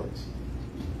unicorns.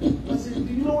 I said,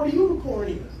 do you know what a unicorn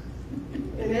is?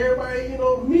 And everybody,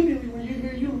 immediately when you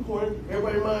hear unicorn,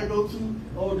 everybody's mind go to,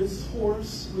 oh, this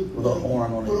horse with a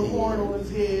horn on his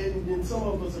head, and then some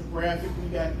of us are graphic.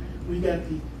 We got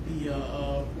the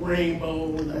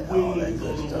rainbow and the wings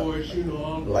on the horse,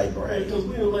 Like right. Because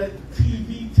we don't let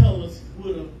TV tell us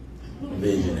what a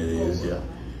vision it is, yeah.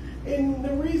 And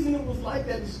the reason it was like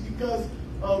that is because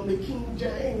the King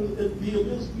James, the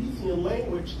Elizabethan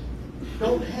language,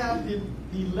 don't have the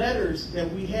letters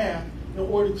that we have in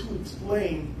order to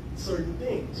explain certain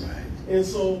things. Right. And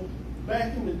so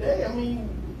back in the day,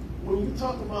 when you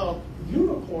talk about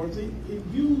unicorns, it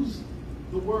used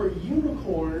the word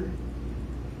unicorn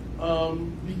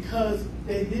because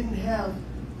they didn't have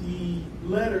the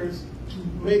letters to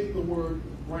make the word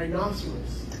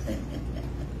rhinoceros.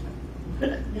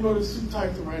 There's two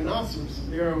types of rhinoceros.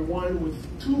 There are one with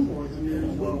two horns, and then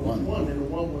there's one with one. And the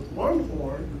one with one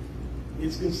horn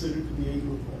is considered to be a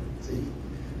unicorn. See,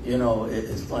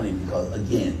 it's funny because,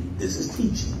 again, this is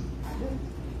teaching.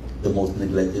 The most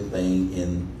neglected thing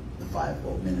in the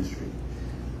fivefold ministry.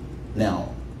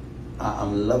 Now,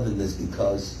 I'm loving this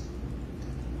because,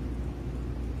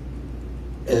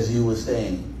 as you were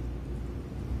saying,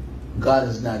 God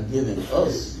has not given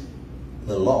us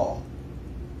the law.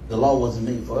 The law wasn't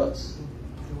made for us.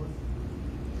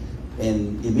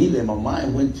 And immediately my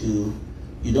mind went to,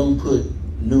 you don't put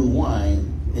new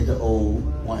wine into old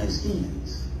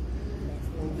wineskins,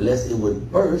 lest it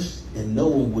would burst and no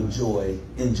one would enjoy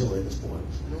the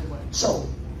spoils. So,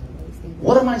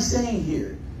 what am I saying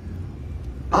here?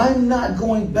 I'm not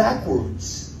going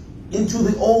backwards into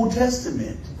the Old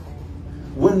Testament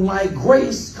when my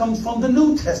grace comes from the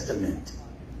New Testament.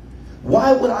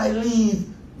 Why would I leave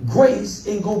grace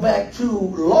and go back to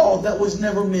law that was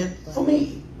never meant for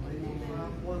me?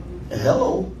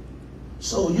 Hello.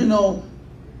 So,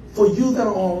 for you that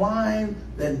are online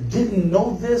that didn't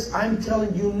know this, I'm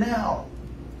telling you now,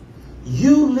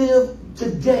 you live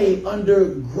today under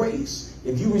grace.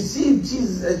 If you receive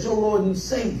Jesus as your Lord and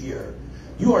Savior,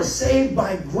 you are saved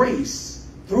by grace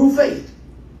through faith.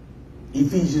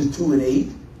 Ephesians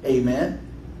 2:8. Amen.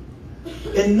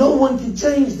 And no one can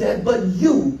change that but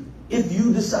you, if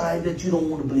you decide that you don't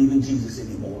want to believe in Jesus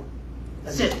anymore.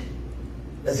 That's it.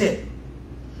 That's it.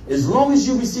 As long as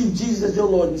you receive Jesus as your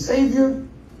Lord and Savior,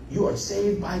 you are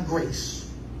saved by grace.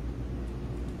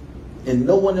 And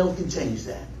no one else can change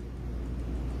that.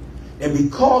 And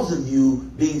because of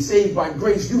you being saved by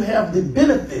grace, you have the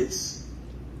benefits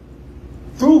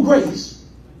through grace,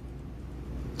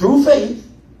 through faith,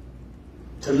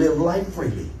 to live life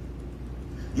freely.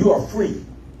 You are free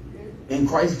in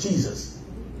Christ Jesus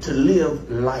to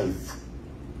live life.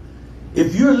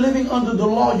 If you're living under the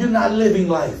law, you're not living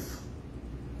life.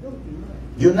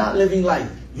 You're not living life.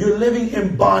 You're living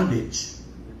in bondage.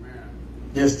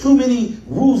 There's too many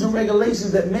rules and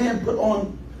regulations that man put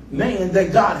on man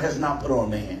that God has not put on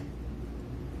man.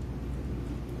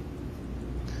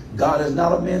 God is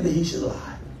not a man that he should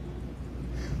lie.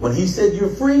 When he said you're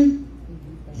free,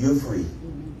 you're free.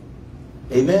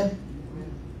 Amen.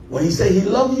 When he said he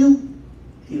loves you,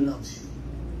 he loves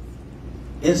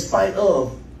you. In spite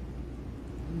of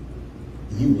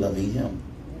you loving him.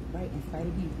 Right, in spite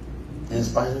of you. In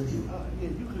spite of you.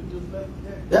 You could have just left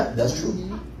that. Yeah, that's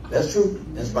true. That's true.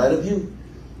 In spite of you.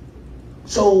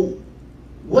 So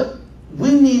what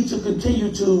we need to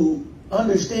continue to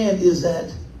understand is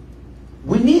that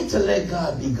we need to let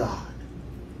God be God.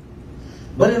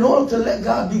 But in order to let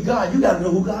God be God, you got to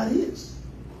know who God is.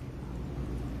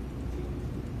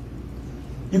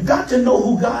 You've got to know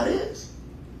who God is.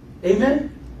 Amen?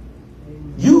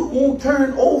 You won't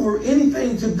turn over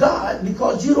anything to God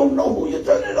because you don't know who you're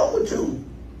turning it over to.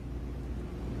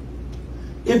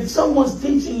 If someone's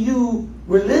teaching you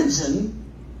religion,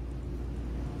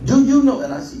 do you know,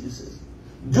 and I see you sis,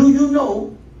 do you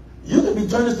know you can be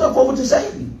turning stuff over to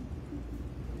Satan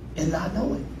and not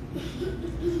know it?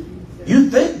 You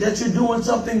think that you're doing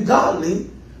something godly,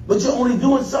 but you're only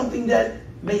doing something that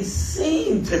may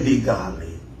seem to be godly.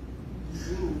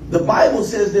 The Bible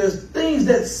says there's things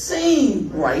that seem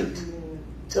right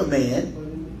to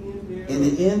man, in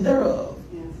the end thereof.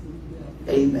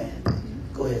 Amen.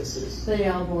 Go ahead, sis. But it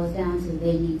all boils down to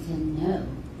they need to know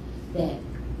that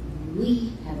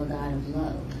we have a God of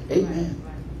love. Amen.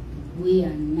 We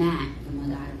are not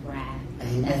from a God of wrath.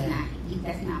 Amen.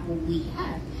 That's not what we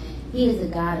have. He is a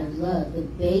God of love, the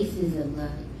basis of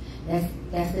love.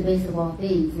 That's the base of all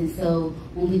things. And so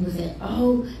when people say,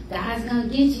 "Oh, God's gonna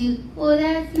get you," well,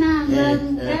 that's not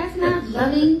loving. That's not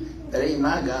loving. That ain't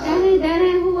my God.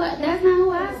 That's not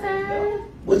who I serve.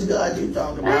 Which God you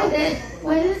talking about? Wait,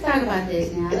 let's talk about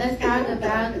this now. Let's talk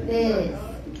about this.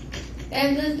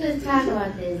 Let's talk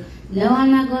about this. No,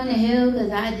 I'm not going to hell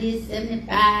because I did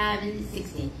 75 and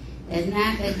 60. That's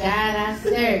not the God I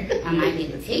serve. I might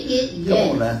get a ticket, yes.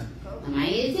 Come on now. I might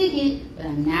get a ticket, but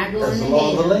I'm not going That's to the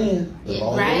law of the hell. land. The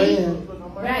law of the land.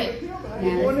 Right.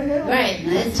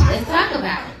 Now, let's talk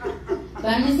about it. But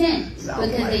I'm just saying,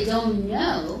 because they don't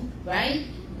know, right,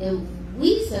 that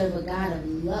we serve a God of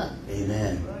love.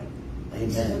 Amen. We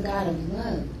serve a Amen. God of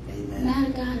love. Amen. Not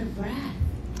a God of wrath.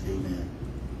 Amen.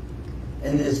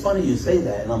 And it's funny you say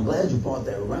that, and I'm glad you brought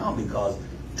that around, because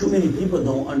too many people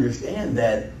don't understand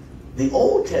that the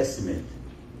Old Testament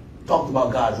talked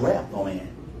about God's wrath on man.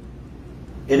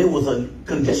 And it was a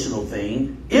conditional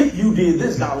thing. If you did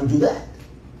this, God will do that.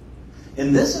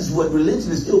 And this is what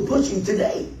religion is still pushing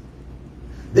today.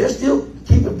 They're still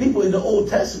keeping people in the Old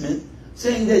Testament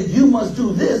saying that you must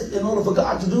do this in order for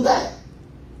God to do that.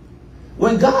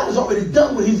 When God has already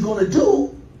done what he's going to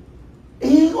do,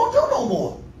 he ain't going to do no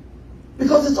more.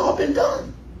 Because it's all been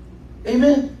done.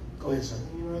 Amen? Go ahead, sir.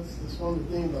 You know, that's one of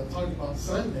the things I talked about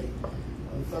Sunday.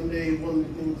 Sunday, one of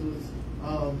the things was,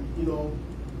 you know,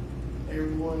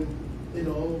 everyone in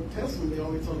the Old Testament, they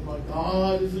always talk about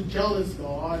God is a jealous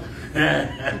God.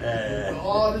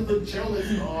 God is a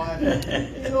jealous God.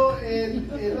 You know,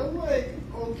 and I'm like,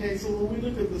 okay, so when we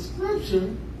look at the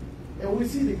scripture and we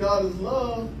see that God is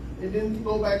love, and then you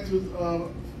go back to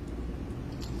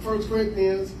 1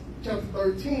 Corinthians chapter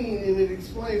 13, and it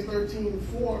explains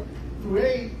 13:4 through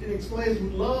 8, it explains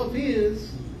what love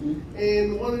is.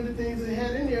 And one of the things it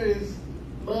had in there is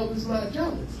love is not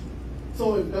jealous.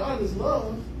 So if God is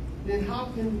love, then how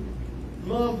can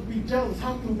love be jealous?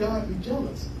 How can God be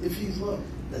jealous if he's love?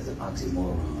 That's an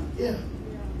oxymoron. Yeah.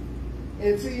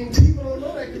 And see, and people don't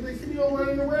know that because they still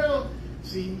running around.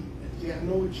 See, I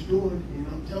know what you're doing, and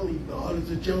I'm telling you, God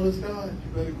is a jealous God.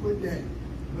 You better quit that.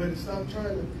 You better stop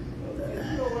trying to.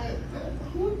 You know what?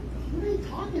 Who are you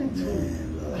talking to?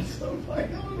 Man, So I'm like,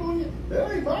 I don't know.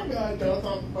 That ain't my God y'all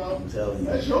talking about. I'm telling you.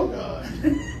 That's your God.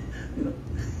 You know,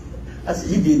 I said,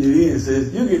 you getting it in,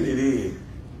 sis. You getting it in.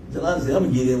 Jelani said, I'm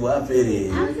going to get in where I fit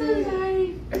in. I'm so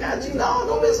sorry. I got you. No,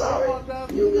 don't be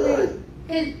sorry. You good.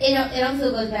 It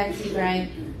also goes back to, right,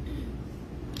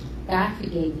 God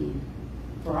forgave you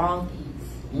for all things.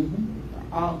 Mm-hmm.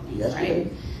 For all things, Yes,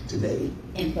 right? Today.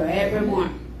 And forevermore,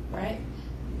 right?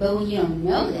 But when you don't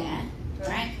know that,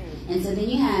 right? And so then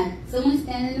you have someone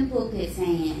standing in the pulpit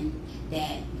saying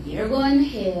that you're going to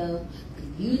hell,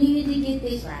 you needed to get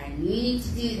this right, you need to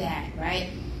do that, right?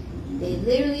 They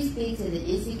literally speak to the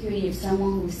insecurity of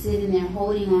someone who's sitting there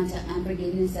holding on to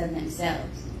unforgiveness of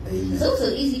themselves. Amen. It's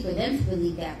also easy for them to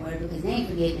believe that word because they ain't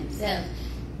forgave themselves.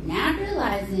 Not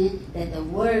realizing that the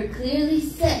word clearly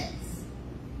says,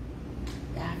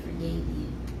 God forgave you.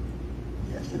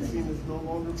 Yesterday. Is no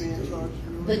longer being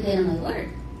charged. But they don't know the word.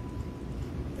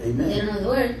 Amen. They don't know the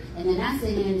word, and they're not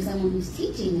sitting under someone who's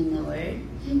teaching them the word.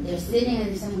 They're sitting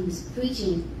under someone who's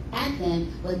preaching at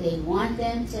them what they want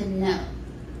them to know,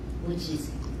 which is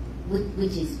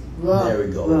wrong. There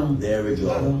we go. Wrong. There we go.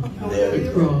 Wrong. There we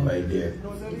It's go. wrong. Right there.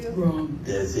 It's wrong.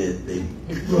 That's it. They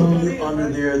It's put wrong. you under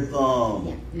their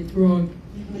thumb. It's wrong.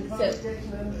 So,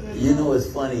 You know,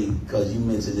 it's funny because you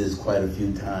mentioned this quite a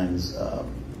few times,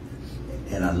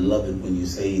 and I love it when you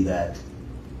say that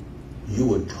you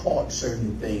were taught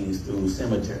certain things through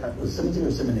cemetery. Was it cemetery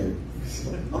or seminary?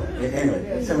 Oh,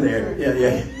 anyway, seminary.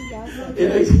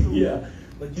 Yeah.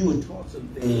 But you were taught some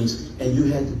things, and you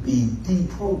had to be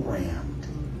deprogrammed.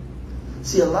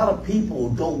 See, a lot of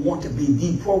people don't want to be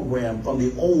deprogrammed from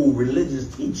the old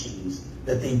religious teachings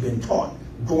that they've been taught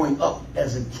growing up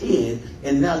as a kid,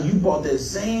 and now you brought that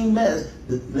same mess.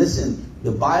 Listen,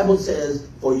 the Bible says,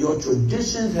 for your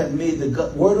traditions have made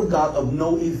the word of God of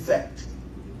no effect.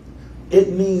 It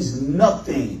means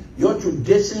nothing. Your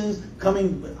traditions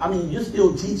you're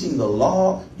still teaching the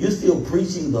law. You're still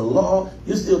preaching the law.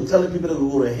 You're still telling people to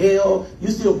go to hell.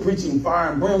 You're still preaching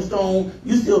fire and brimstone.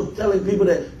 You're still telling people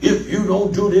that if you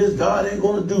don't do this, God ain't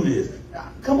going to do this.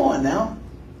 Come on now.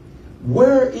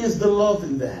 Where is the love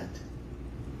in that?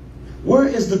 Where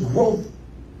is the growth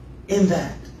in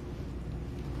that?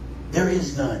 There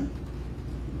is none.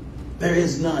 There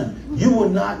is none. You will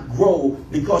not grow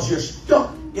because you're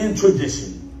stuck in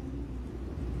tradition.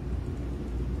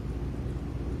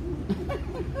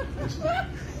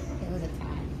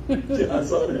 Yeah, I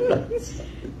saw that.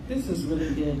 This is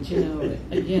really good. You know,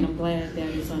 again, I'm glad that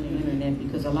it's on the internet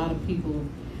because a lot of people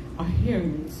our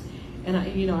hearings. And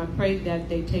I pray that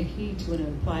they take heed to it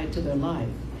and apply it to their life.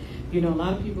 A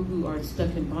lot of people who are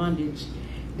stuck in bondage,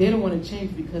 they don't want to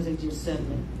change because they just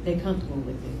settling. They're comfortable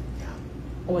with it.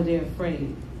 Or they're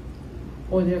afraid.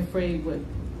 Or they're afraid what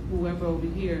whoever over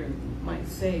here might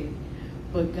say.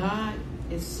 But God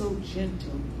is so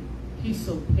gentle. He's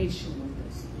so patient with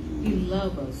us. He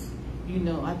loves us.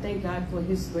 I thank God for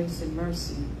His grace and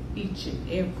mercy each and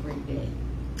every day.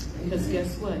 Because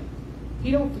guess what?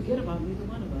 He don't forget about neither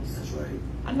one of us. That's right.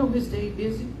 I know His day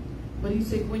busy, but He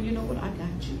said, "Gwen, you know what? I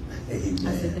got you." Amen.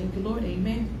 I said, "Thank you, Lord."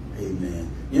 Amen. Amen.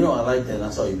 I like that. And I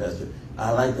saw you, Pastor.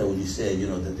 I like that when you said,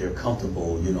 that they're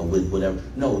comfortable, with whatever.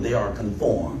 No, they are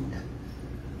conformed.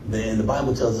 And the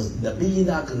Bible tells us that be ye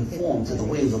not conformed to the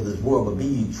ways of this world, but be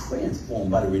ye transformed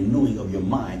by the renewing of your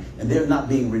mind. And they're not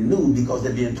being renewed because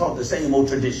they're being taught the same old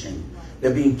tradition.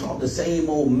 They're being taught the same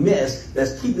old mess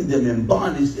that's keeping them in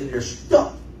bondage, and they're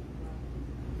stuck.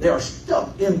 They are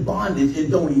stuck in bondage and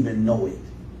don't even know it.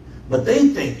 But they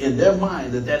think in their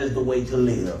mind that that is the way to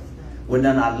live when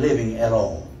they're not living at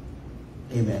all.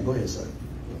 Amen. Go ahead, sir.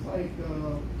 It's like,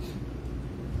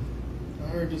 I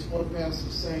heard this one pastor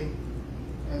say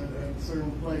at a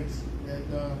certain place that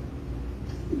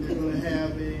they're going to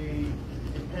have a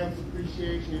pamphlet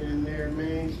appreciation, and their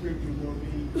main scripture is going to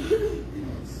be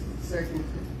 2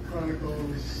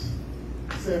 Chronicles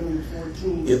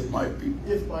 7:14. If my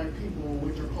people. If my people,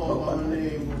 which are called by my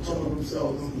name, will humble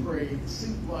themselves and pray,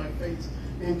 seek my face,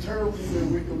 and turn from their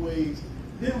wicked ways,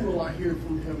 then will I hear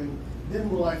from heaven. Then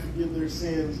will I forgive their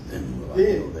sins. Then will I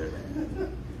heal their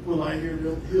land. Will I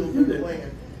heal their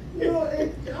land. And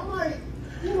I'm like,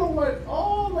 you know what?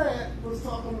 All that was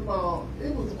talking about,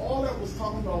 all that was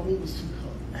talking about what was to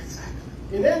come. Exactly.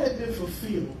 And that had been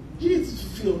fulfilled. Jesus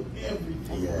fulfilled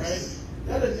everything, yes. right?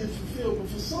 That had been fulfilled. But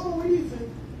for some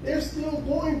reason, they're still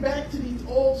going back to these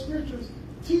old scriptures,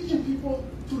 teaching people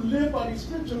to live by these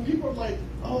scriptures. And people are like,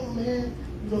 oh man,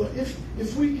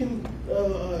 if we can,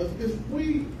 if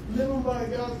we live by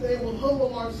God's name, we'll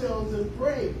humble ourselves and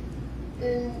pray.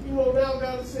 And now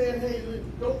God is saying, hey,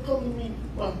 don't come to me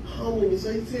by humbling.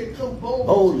 So He said, come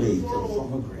boldly to the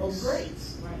throne of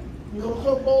grace. Right.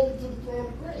 Come boldly to the throne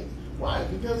of grace. Why?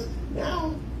 Because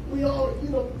now we all,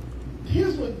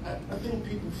 here's what I think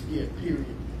people forget, period.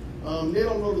 They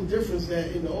don't know the difference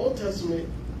that in the Old Testament,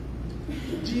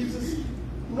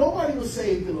 nobody was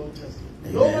saved in the Old Testament.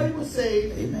 Amen. Nobody was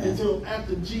saved until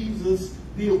after Jesus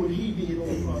did what He did on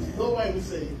the cross. Nobody was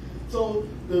saved. So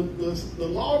the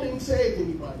law didn't save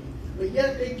anybody. But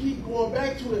yet they keep going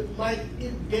back to it like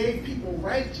it gave people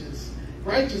righteousness.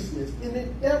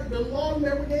 And the law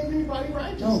never gave anybody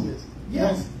righteousness. No.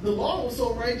 Yes, the law was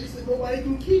so righteous that nobody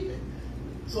can keep it.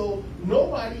 So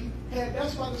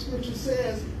that's why the scripture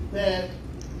says that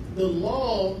the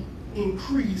law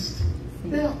increased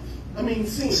death.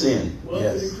 Sin. Well,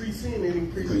 yes. It increased sin, it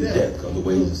increased death. Because the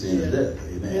wages of sin is death.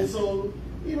 Amen. And so,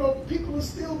 people are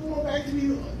still going back to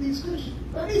these scriptures.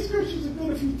 Now, these scriptures are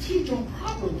good if you teach them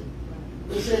properly.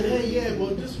 They're saying, hey,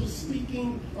 this was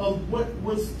speaking of what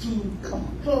was to come.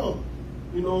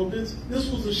 This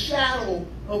was a shadow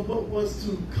of what was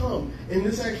to come. And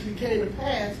this actually came to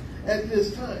pass at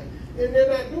this time. And they're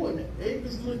not doing that. They're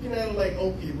just looking at it like,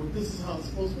 okay, well, this is how it's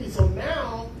supposed to be. So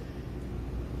now,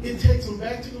 it takes them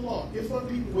back to the law. If my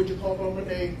people, which are called by my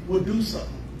name, will do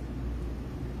something.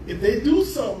 If they do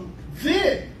something,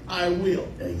 then I will.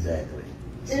 Exactly.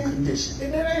 It's a condition.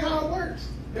 And that ain't how it works.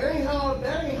 That ain't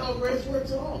how grace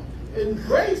works at all. And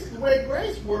grace, the way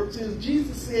grace works is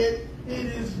Jesus said it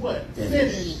is what?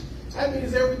 Finished. That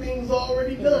means everything's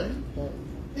already done.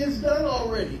 It's done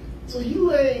already. So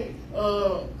you ain't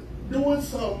doing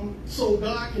something so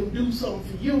God can do something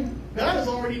for you. God has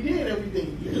already did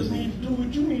everything. You just need to do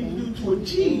what you need to do to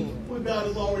achieve what God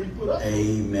has already put up.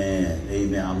 Amen.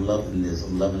 Amen. I'm loving this.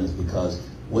 Because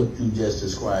what you just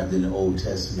described in the Old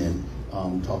Testament,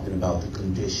 talking about the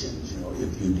conditions,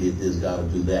 if you did this, God will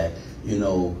do that.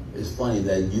 It's funny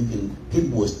that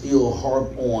people will still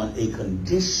harp on a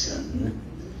condition,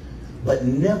 but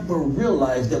never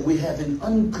realize that we have an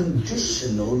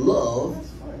unconditional love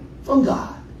from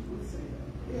God.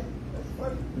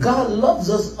 God loves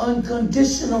us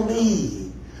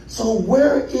unconditionally. So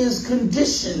where is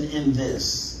condition in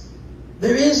this?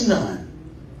 There is none.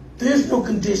 There is no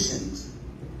conditions.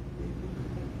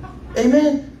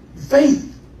 Amen.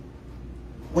 Faith.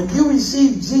 When you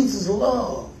receive Jesus'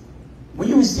 love, when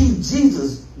you receive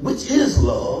Jesus, which is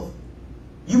love,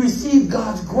 you receive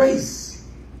God's grace,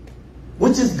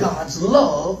 which is God's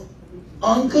love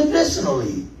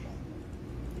unconditionally.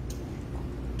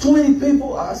 Too many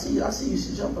people, I see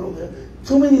you jumping over there.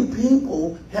 Too many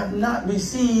people have not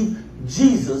received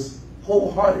Jesus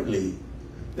wholeheartedly.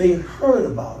 They heard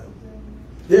about him.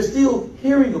 They're still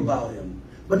hearing about him,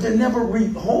 but they're never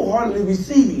wholeheartedly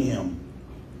receiving him.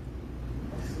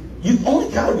 You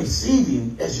only got to receive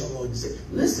him as your Lord and Savior.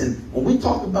 Listen, when we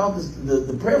talk about this,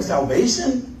 the prayer of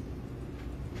salvation,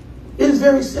 it is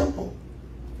very simple.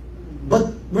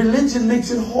 But religion makes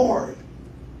it hard.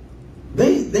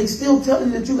 They still tell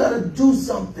you that you got to do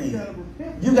something.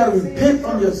 You got to repent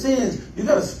from your sins. You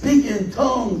got to speak in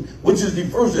tongues, which is the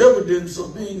first evidence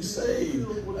of being saved.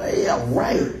 Yeah,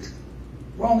 right.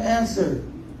 Wrong answer.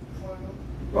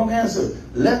 Wrong answer.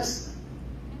 Let's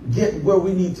get where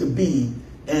we need to be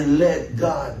and let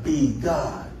God be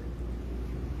God.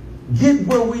 Get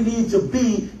where we need to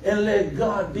be and let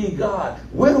God be God.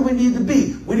 Where do we need to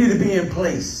be? We need to be in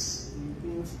place.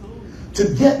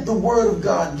 To get the word of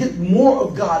God, get more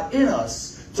of God in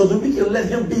us so that we can let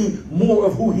him be more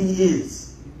of who he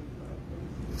is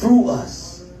through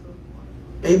us.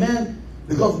 Amen?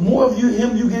 Because more of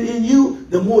him you get in you,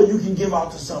 the more you can give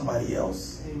out to somebody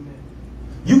else. Amen.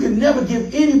 You can never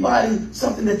give anybody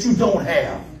something that you don't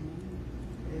have.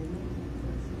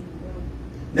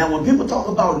 Now, when people talk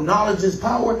about knowledge is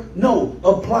power, no,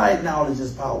 applied knowledge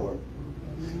is power.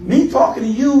 Me talking to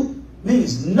you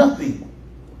means nothing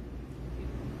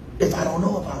if I don't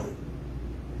know about it.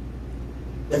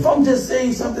 If I'm just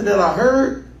saying something that I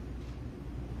heard,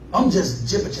 I'm just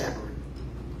jibber-jabbering,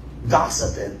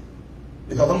 gossiping,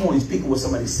 because I'm only speaking what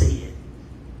somebody said.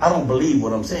 I don't believe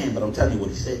what I'm saying, but I'm telling you what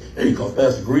he said. Hey, because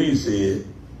Pastor Green said,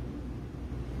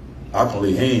 I can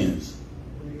lay hands.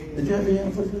 Did you have your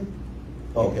hand for me?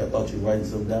 Okay, I thought you were writing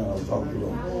something down. I was talking too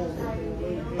long.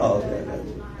 Oh, okay, I got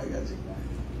you. I got you.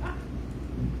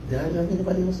 Did I have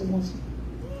anybody else that wants to?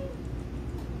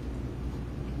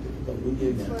 We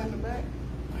give them.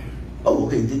 Oh,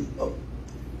 okay.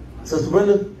 Sister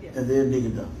Brenda, and then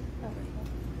Deacon Duff.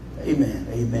 Amen,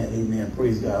 amen, amen.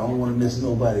 Praise God. I don't want to miss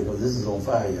nobody because this is on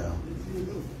fire, y'all.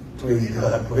 Praise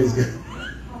God, praise God.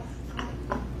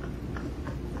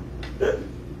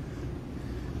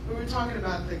 We were talking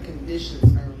about the conditions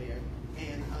earlier,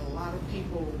 and a lot of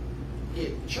people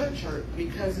get church hurt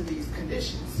because of these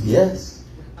conditions. Yes.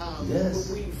 Yes.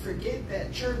 But we forget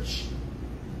that church,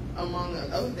 among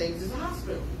other things, is a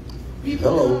hospital.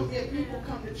 People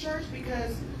come to church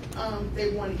because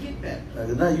they want to get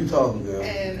better. Now you talking, girl.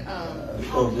 And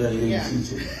yeah. She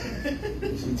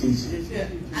teaches. Yeah.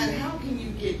 And how can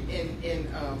you get in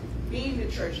being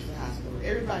the church is a hospital?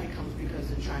 Everybody comes because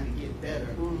they're trying to get better,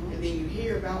 and then you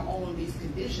hear about all of these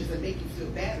conditions that make you feel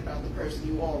bad about the person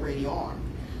you already are.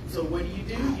 So what do?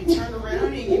 You turn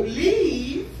around and you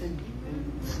leave.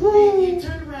 You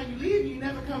turn around, you leave, you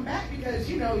never come back because,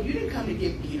 you didn't come to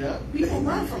get beat up. People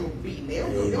run from a beating. They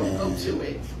don't go to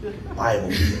it. Bible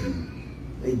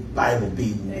beating. They Bible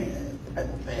beating, man.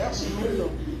 Bible fashion.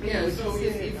 Yeah, so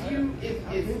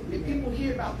if people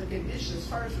hear about the conditions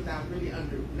first without really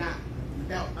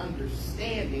without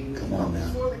understanding the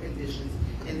purpose for the conditions,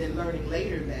 and then learning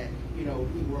later that,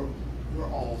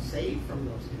 we're all saved from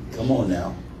those conditions. Come on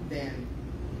now. Then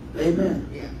amen.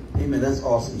 Yeah. Amen. That's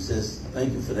awesome, sis.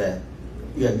 Thank you for that.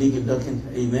 You got Deacon Duncan.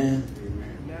 Amen.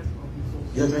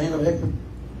 You got your hand up, Hector?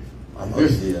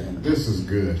 This is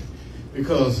good.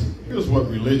 Because here's what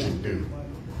religion do.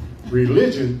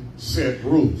 Religion set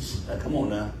rules. Come on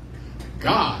now.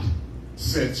 God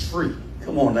sets free.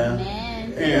 Come on now.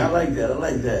 And I like that. I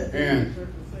like that. And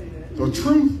the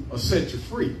truth will set you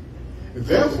free. And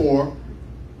therefore,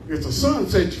 if the Son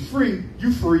sets you free,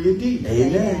 you're free indeed.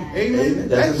 Amen. Amen.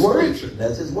 That's his word. Scripture.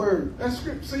 That's his word. That's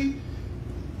scripture. See,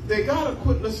 they got to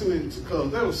quit listening to,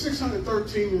 because there were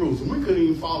 613 rules, and we couldn't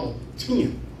even follow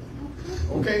 10.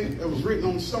 Okay? That was written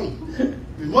on stone.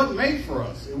 It wasn't made for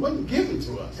us. It wasn't given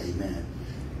to us. Amen.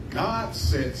 God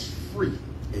sets free.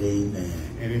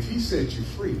 Amen. And if he sets you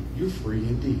free, you're free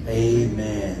indeed.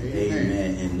 Amen.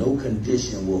 Amen. And no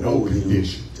condition will hold you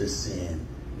to sin.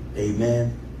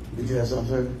 Amen. Did you have something,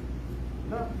 sir?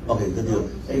 No. Okay, good deal.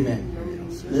 Amen.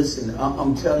 Listen,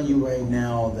 I'm telling you right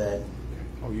now that...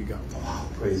 Oh, you got it. Oh,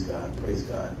 praise God. Praise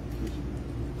God.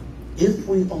 If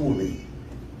we only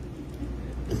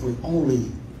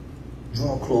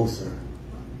draw closer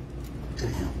to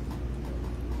him.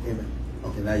 Amen.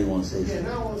 Okay, now you want to say something. Yeah,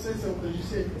 now I want to say something because you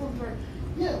said, you want to pray.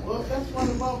 Yeah, well, that's why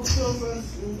the Bible tells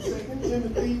us in 2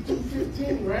 Timothy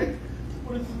 2:15, right?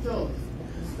 What does it tell us?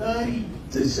 Study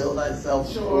To show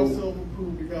thyself show ourselves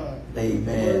approved to God.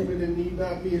 Amen. But it need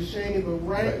not be ashamed, but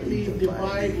rightly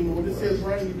dividing. When it says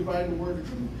rightly dividing the word of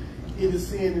truth, it is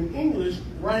saying in English,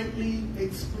 rightly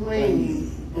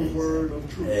explaining the word of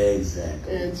truth.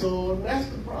 Exactly. And so that's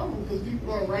the problem, because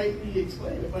people are rightly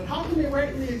explaining it. But how can they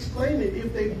rightly explain it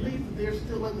if they believe that they're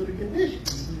still under the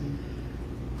conditions?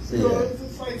 You know, it's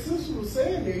just like Sister was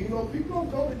saying there. You know, people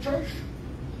don't go to church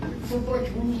for a bunch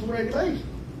of rules and regulations.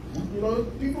 You know,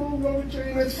 people don't go to church,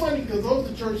 and it's funny because those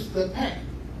are churches that pack.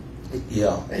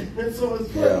 Yeah. And so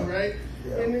it's funny, right?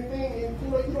 Yeah. And the thing, you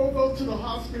know, you don't go to the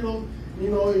hospital. You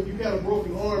know, if you got a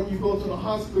broken arm, you go to the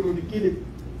hospital to get it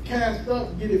cast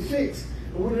up, get it fixed.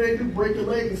 And what do? Break your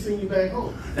leg and send you back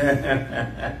home.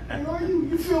 You know,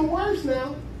 you feel worse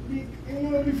now. You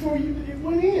know, before you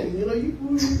went in. You know,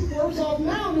 you're worse off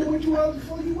now than what you were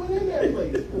before you went in that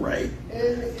place. Right.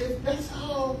 And that's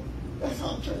how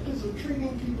churches are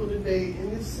treating people today,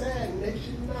 and it's sad, and they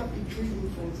should not be treating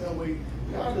folks that way.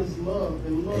 God is love,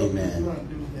 and love does not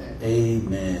do that.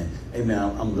 Amen.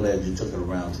 Amen. I'm glad you took it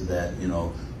around to that. You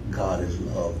know, God is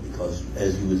love, because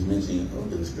as you was mentioning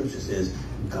earlier, the scripture says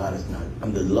God is not.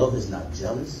 The love is not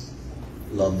jealous.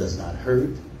 Love does not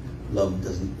hurt. Love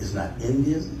is not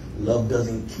envious. Love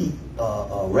doesn't keep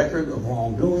a record of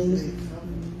wrongdoings.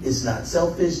 It's not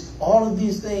selfish. All of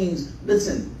these things.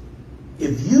 Listen,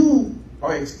 if you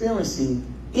are experiencing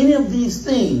any of these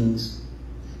things,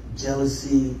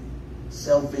 jealousy,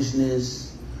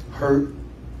 selfishness, hurt,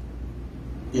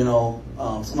 you know,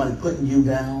 somebody putting you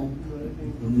down,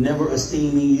 never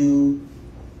esteeming you,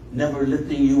 never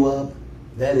lifting you up,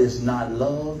 that is not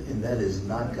love, and that is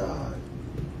not God.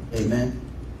 Amen.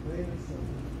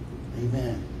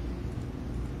 Amen.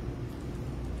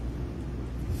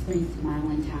 Springs to mind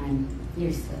one time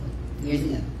years ago,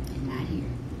 and not here,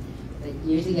 but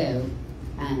years ago,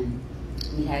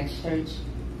 we had church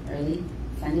early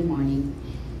Sunday morning.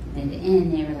 At the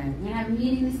end, they were like, "We're gonna have a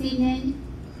meeting this evening,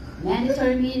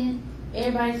 mandatory meeting.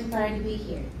 Everybody's required to be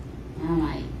here." And I'm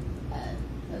like,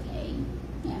 "Okay,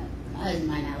 yeah, my husband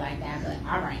might not like that, but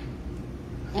all right."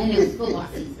 And it was football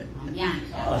season. I'm young.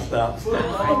 I was like,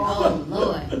 "Oh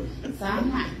Lord!" So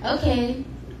I'm like, "Okay."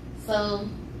 So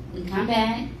we come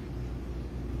back,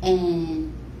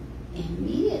 and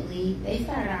immediately they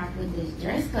started off with this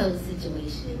dress code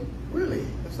situation. Really?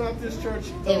 It's not this church?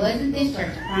 It wasn't this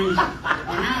church, I promise you. And I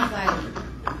was like,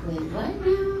 wait, what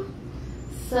now?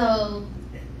 So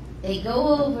they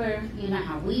go over, you know,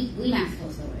 how we not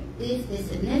supposed to wear this,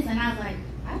 and this. And I was like,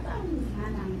 I thought we was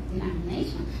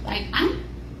non-denominational. Like, I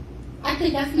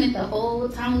think I spent the whole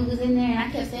time we was in there, and I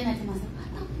kept saying that to myself.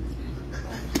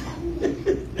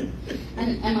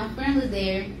 And my friend was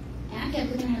there, and I kept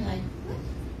looking at her like,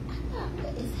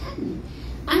 what is happening?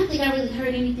 I don't think I really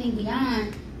heard anything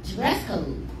beyond dress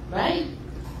code, right?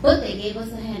 But they gave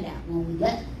us a handout when we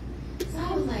left. So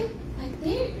I was like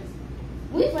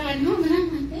we riding home, and I'm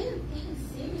like, they're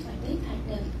serious. Like, they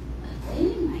typed up a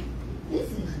thing. Like, this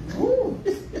is cool.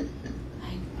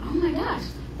 Like, oh my gosh.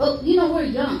 But, you know, we're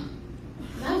young.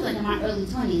 So I was like in my early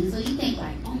 20s. And so you think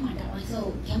like, oh my God, like,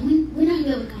 so can we're not going to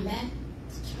be able to come back to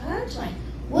church? Like,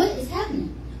 what is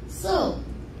happening? So,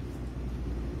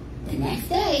 the next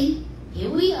day, here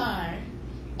we are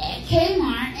at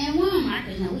Kmart and Walmart,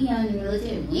 because, you know, we young in the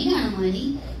military, we ain't got no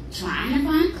money, trying to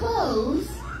find clothes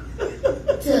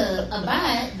to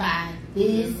abide by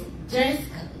this dress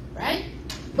code, right?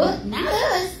 But not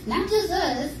us, not just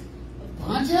us, a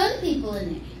bunch of other people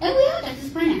in there. And we all got this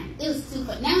printout. It was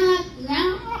super. Now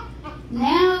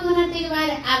when I think about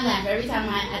it, I laugh every time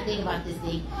I think about this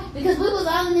thing. Because we was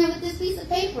all in there with this piece of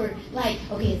paper, like,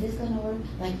 okay, is this gonna work?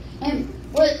 Like, and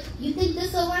what, you think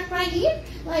this will work right here?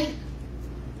 Like,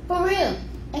 for real.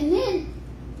 And then,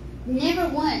 never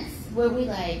once were we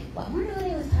like, well, I wonder what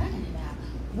they was talking about.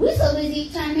 We're so busy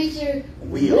trying to make sure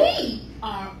we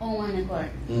are on one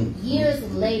accord. Years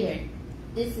later,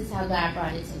 this is how God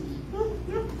brought it to me.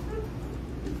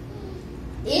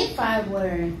 If I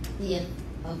were the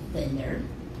offender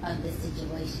of this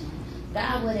situation,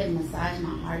 God would have massaged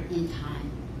my heart in time.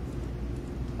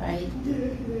 Right?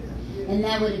 And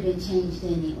that would have been changed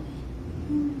anyway.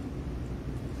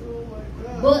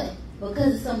 But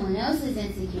because of someone else's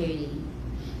insecurity,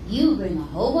 you bring a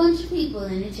whole bunch of people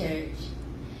in the church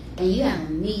and you have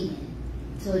a meeting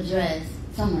to address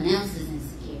someone else's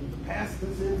insecurity.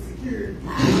 Pastor's insecurity.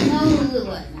 I don't know who it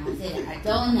was. Now I said I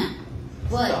don't know.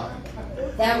 But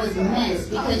that was a mess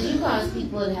because you caused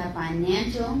people to have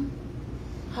financial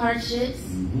hardships,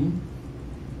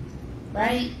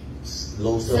 right?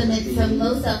 Some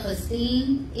low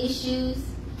self-esteem issues,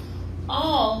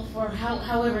 all for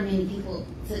however many people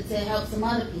to help some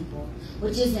other people,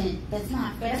 which that's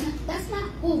not fair. That's not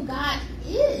who God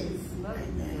is.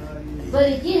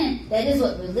 But again, that is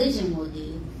what religion will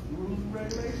do.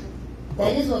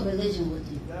 That is what religion will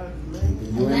do.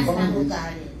 And that's not who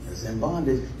God is. It's in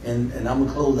bondage. And I'm going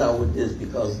to close out with this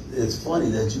because it's funny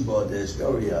that you brought that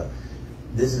story up.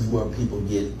 This is where people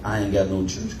get, I ain't got no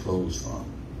church clothes from.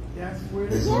 That's where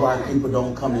This is why people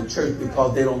don't come to church,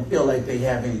 because they don't feel like they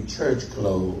have any church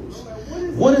clothes.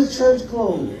 What is church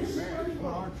clothes?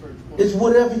 It's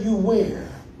whatever you wear.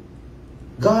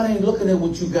 God ain't looking at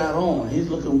what you got on. He's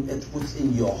looking at what's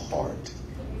in your heart.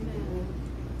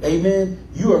 Amen.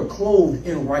 You are clothed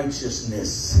in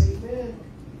righteousness.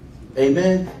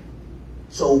 Amen.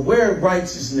 So wear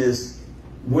righteousness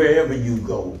wherever you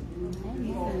go.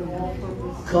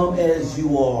 Come as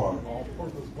you are.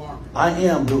 I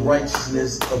am the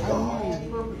righteousness of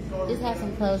God. Just have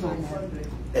some clothes on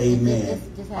there. Amen.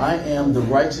 I am the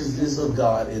righteousness of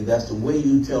God, and that's the way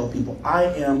you tell people, I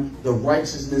am the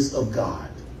righteousness of God.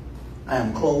 I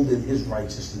am clothed in his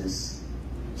righteousness.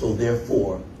 So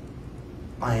therefore,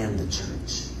 I am the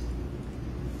church.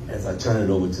 As I turn it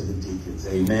over to the deacons.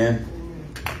 Amen.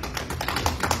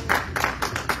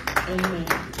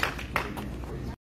 Amen.